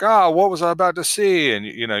them like, what was I about to see? And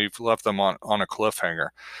you've left them on a cliffhanger.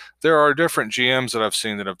 There are different GMs that I've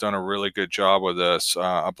seen that have done a really good job with this.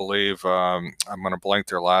 I believe I'm going to blank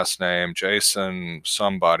their last name, Jason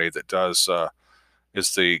somebody, that does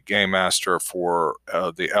is the game master for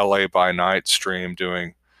the LA by Night stream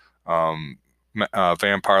doing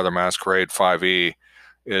Vampire the Masquerade 5e,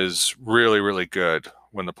 is really, really good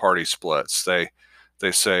when the party splits. They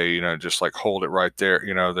say, just like hold it right there.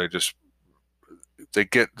 They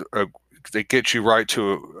get you right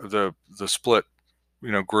to the split,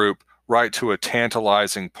 group, right to a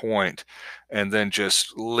tantalizing point, and then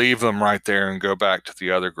just leave them right there and go back to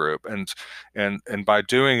the other group. And by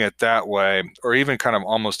doing it that way, or even kind of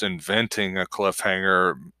almost inventing a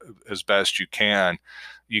cliffhanger as best you can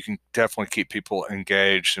definitely keep people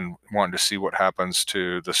engaged and wanting to see what happens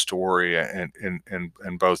to the story in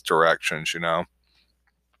both directions,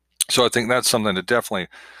 So I think that's something to definitely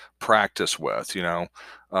practice with, no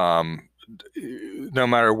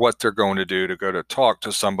matter what they're going to do, to go to talk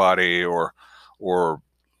to somebody or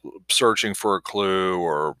searching for a clue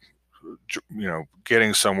or,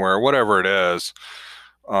 getting somewhere, whatever it is,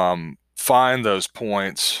 find those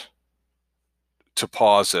points to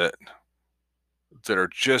pause it that are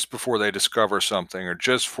just before they discover something, or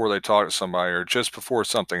just before they talk to somebody, or just before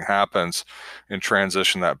something happens, and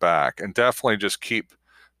transition that back. And definitely just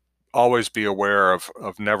always be aware of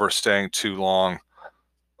never staying too long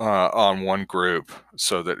on one group,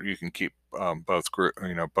 so that you can keep both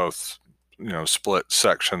split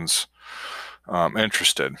sections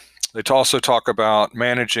interested. They also talk about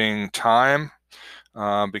managing time,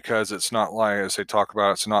 because it's not like, as they talk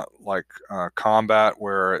about, it's not like combat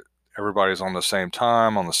where everybody's on the same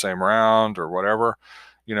time, on the same round or whatever.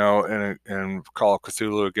 In Call of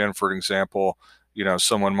Cthulhu, again, for example,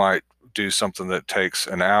 someone might do something that takes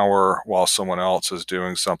an hour while someone else is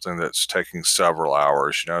doing something that's taking several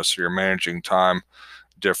hours, so you're managing time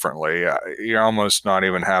differently. You're almost not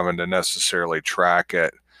even having to necessarily track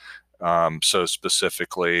it so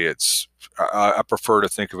specifically. I prefer to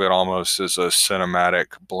think of it almost as a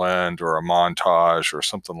cinematic blend or a montage or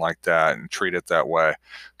something like that, and treat it that way,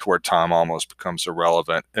 to where time almost becomes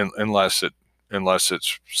irrelevant, unless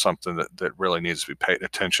it's something that really needs to be paid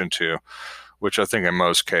attention to, which I think in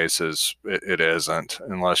most cases it isn't,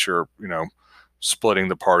 unless you're splitting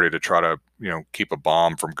the party to try to keep a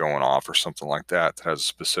bomb from going off or something like that has a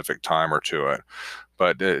specific timer to it.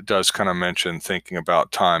 But it does kind of mention thinking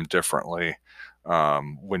about time differently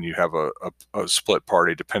when you have a split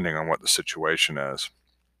party, depending on what the situation is.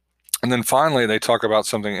 And then finally, they talk about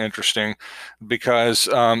something interesting because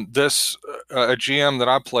a GM that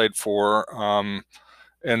I played for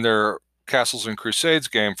in their Castles and Crusades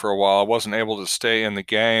game for a while, I wasn't able to stay in the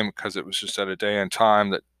game because it was just at a day and time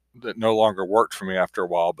that no longer worked for me after a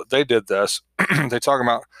while. But they did this. They talk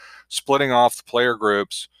about splitting off the player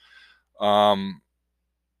groups,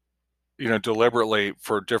 deliberately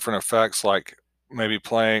for different effects, like maybe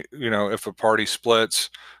playing, if a party splits,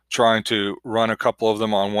 trying to run a couple of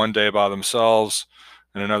them on one day by themselves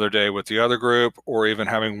and another day with the other group, or even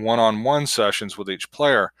having one-on-one sessions with each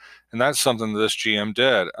player. And that's something that this GM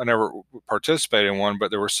did. I never participated in one,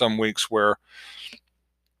 but there were some weeks where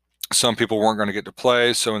some people weren't going to get to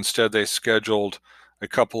play, so instead they scheduled a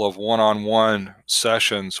couple of one-on-one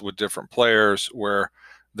sessions with different players where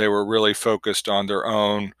they were really focused on their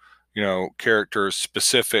own, characters'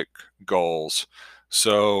 specific goals.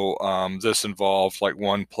 So this involved, like,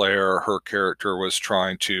 one player, her character was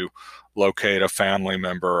trying to locate a family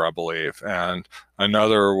member, I believe, and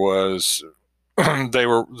another was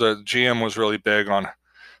the GM was really big on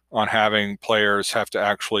having players have to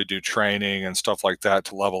actually do training and stuff like that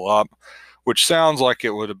to level up, which sounds like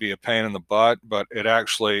it would be a pain in the butt, but it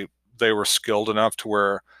actually, they were skilled enough to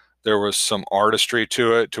where there was some artistry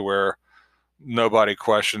to it, to where nobody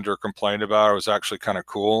questioned or complained about it. It was actually kind of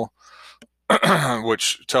cool.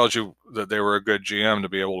 Which tells you that they were a good GM to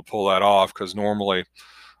be able to pull that off, because normally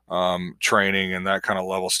training and that kind of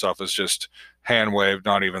level stuff is just hand waved,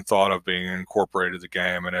 not even thought of being incorporated in the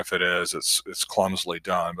game, and if it is, it's clumsily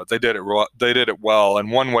done. But they did it well,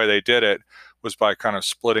 and one way they did it was by kind of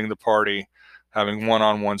splitting the party, having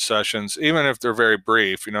one-on-one sessions, even if they're very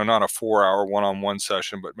brief, not a 4-hour one-on-one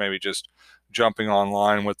session, but maybe just jumping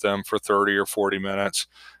online with them for 30 or 40 minutes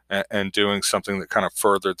and doing something that kind of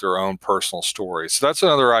furthered their own personal story. So that's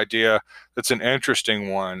another idea that's an interesting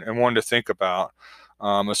one, and one to think about,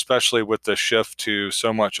 especially with the shift to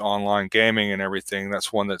so much online gaming and everything.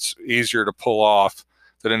 That's one that's easier to pull off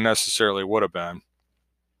than it necessarily would have been.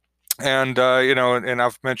 And, and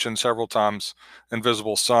I've mentioned several times,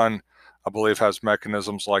 Invisible Sun, I believe, has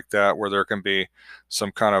mechanisms like that, where there can be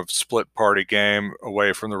some kind of split party game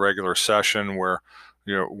away from the regular session where,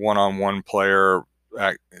 one-on-one player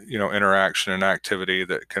interaction and activity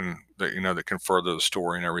that can further the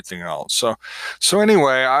story and everything else. So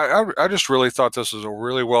anyway, I just really thought this was a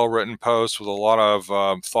really well written post with a lot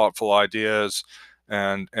of thoughtful ideas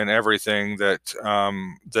and everything that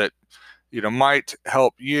might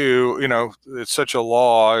help you. It's such a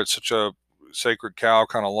law, it's such a sacred cow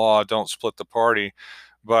kind of law, don't split the party,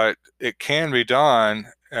 but it can be done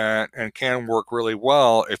and can work really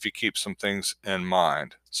well if you keep some things in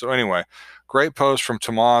mind. So anyway, great post from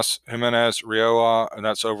Tomas Jimenez Rioja, and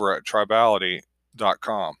that's over at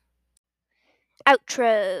tribality.com.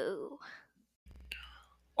 Outro.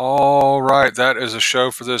 All right, that is a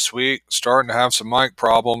show for this week. Starting to have some mic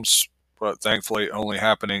problems, but thankfully only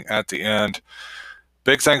happening at the end.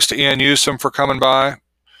 Big thanks to Ian Newsom for coming by.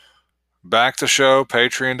 Back the show,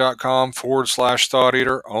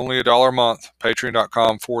 patreon.com/ThoughtEater. Only $1 a month.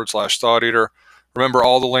 Patreon.com/ThoughtEater. Remember,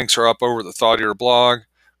 all the links are up over the Thought Eater blog.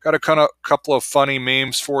 Got a couple of funny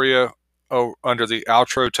memes for you under the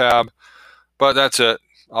outro tab. But that's it.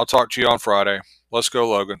 I'll talk to you on Friday. Let's go,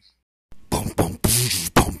 Logan.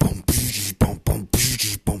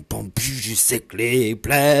 Sickly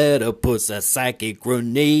platypus, a psychic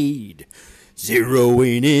grenade,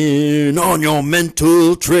 zeroing in on your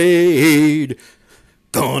mental trade.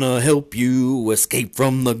 Gonna help you escape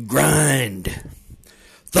from the grind.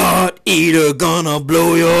 Thought Eater gonna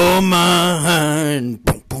blow your mind.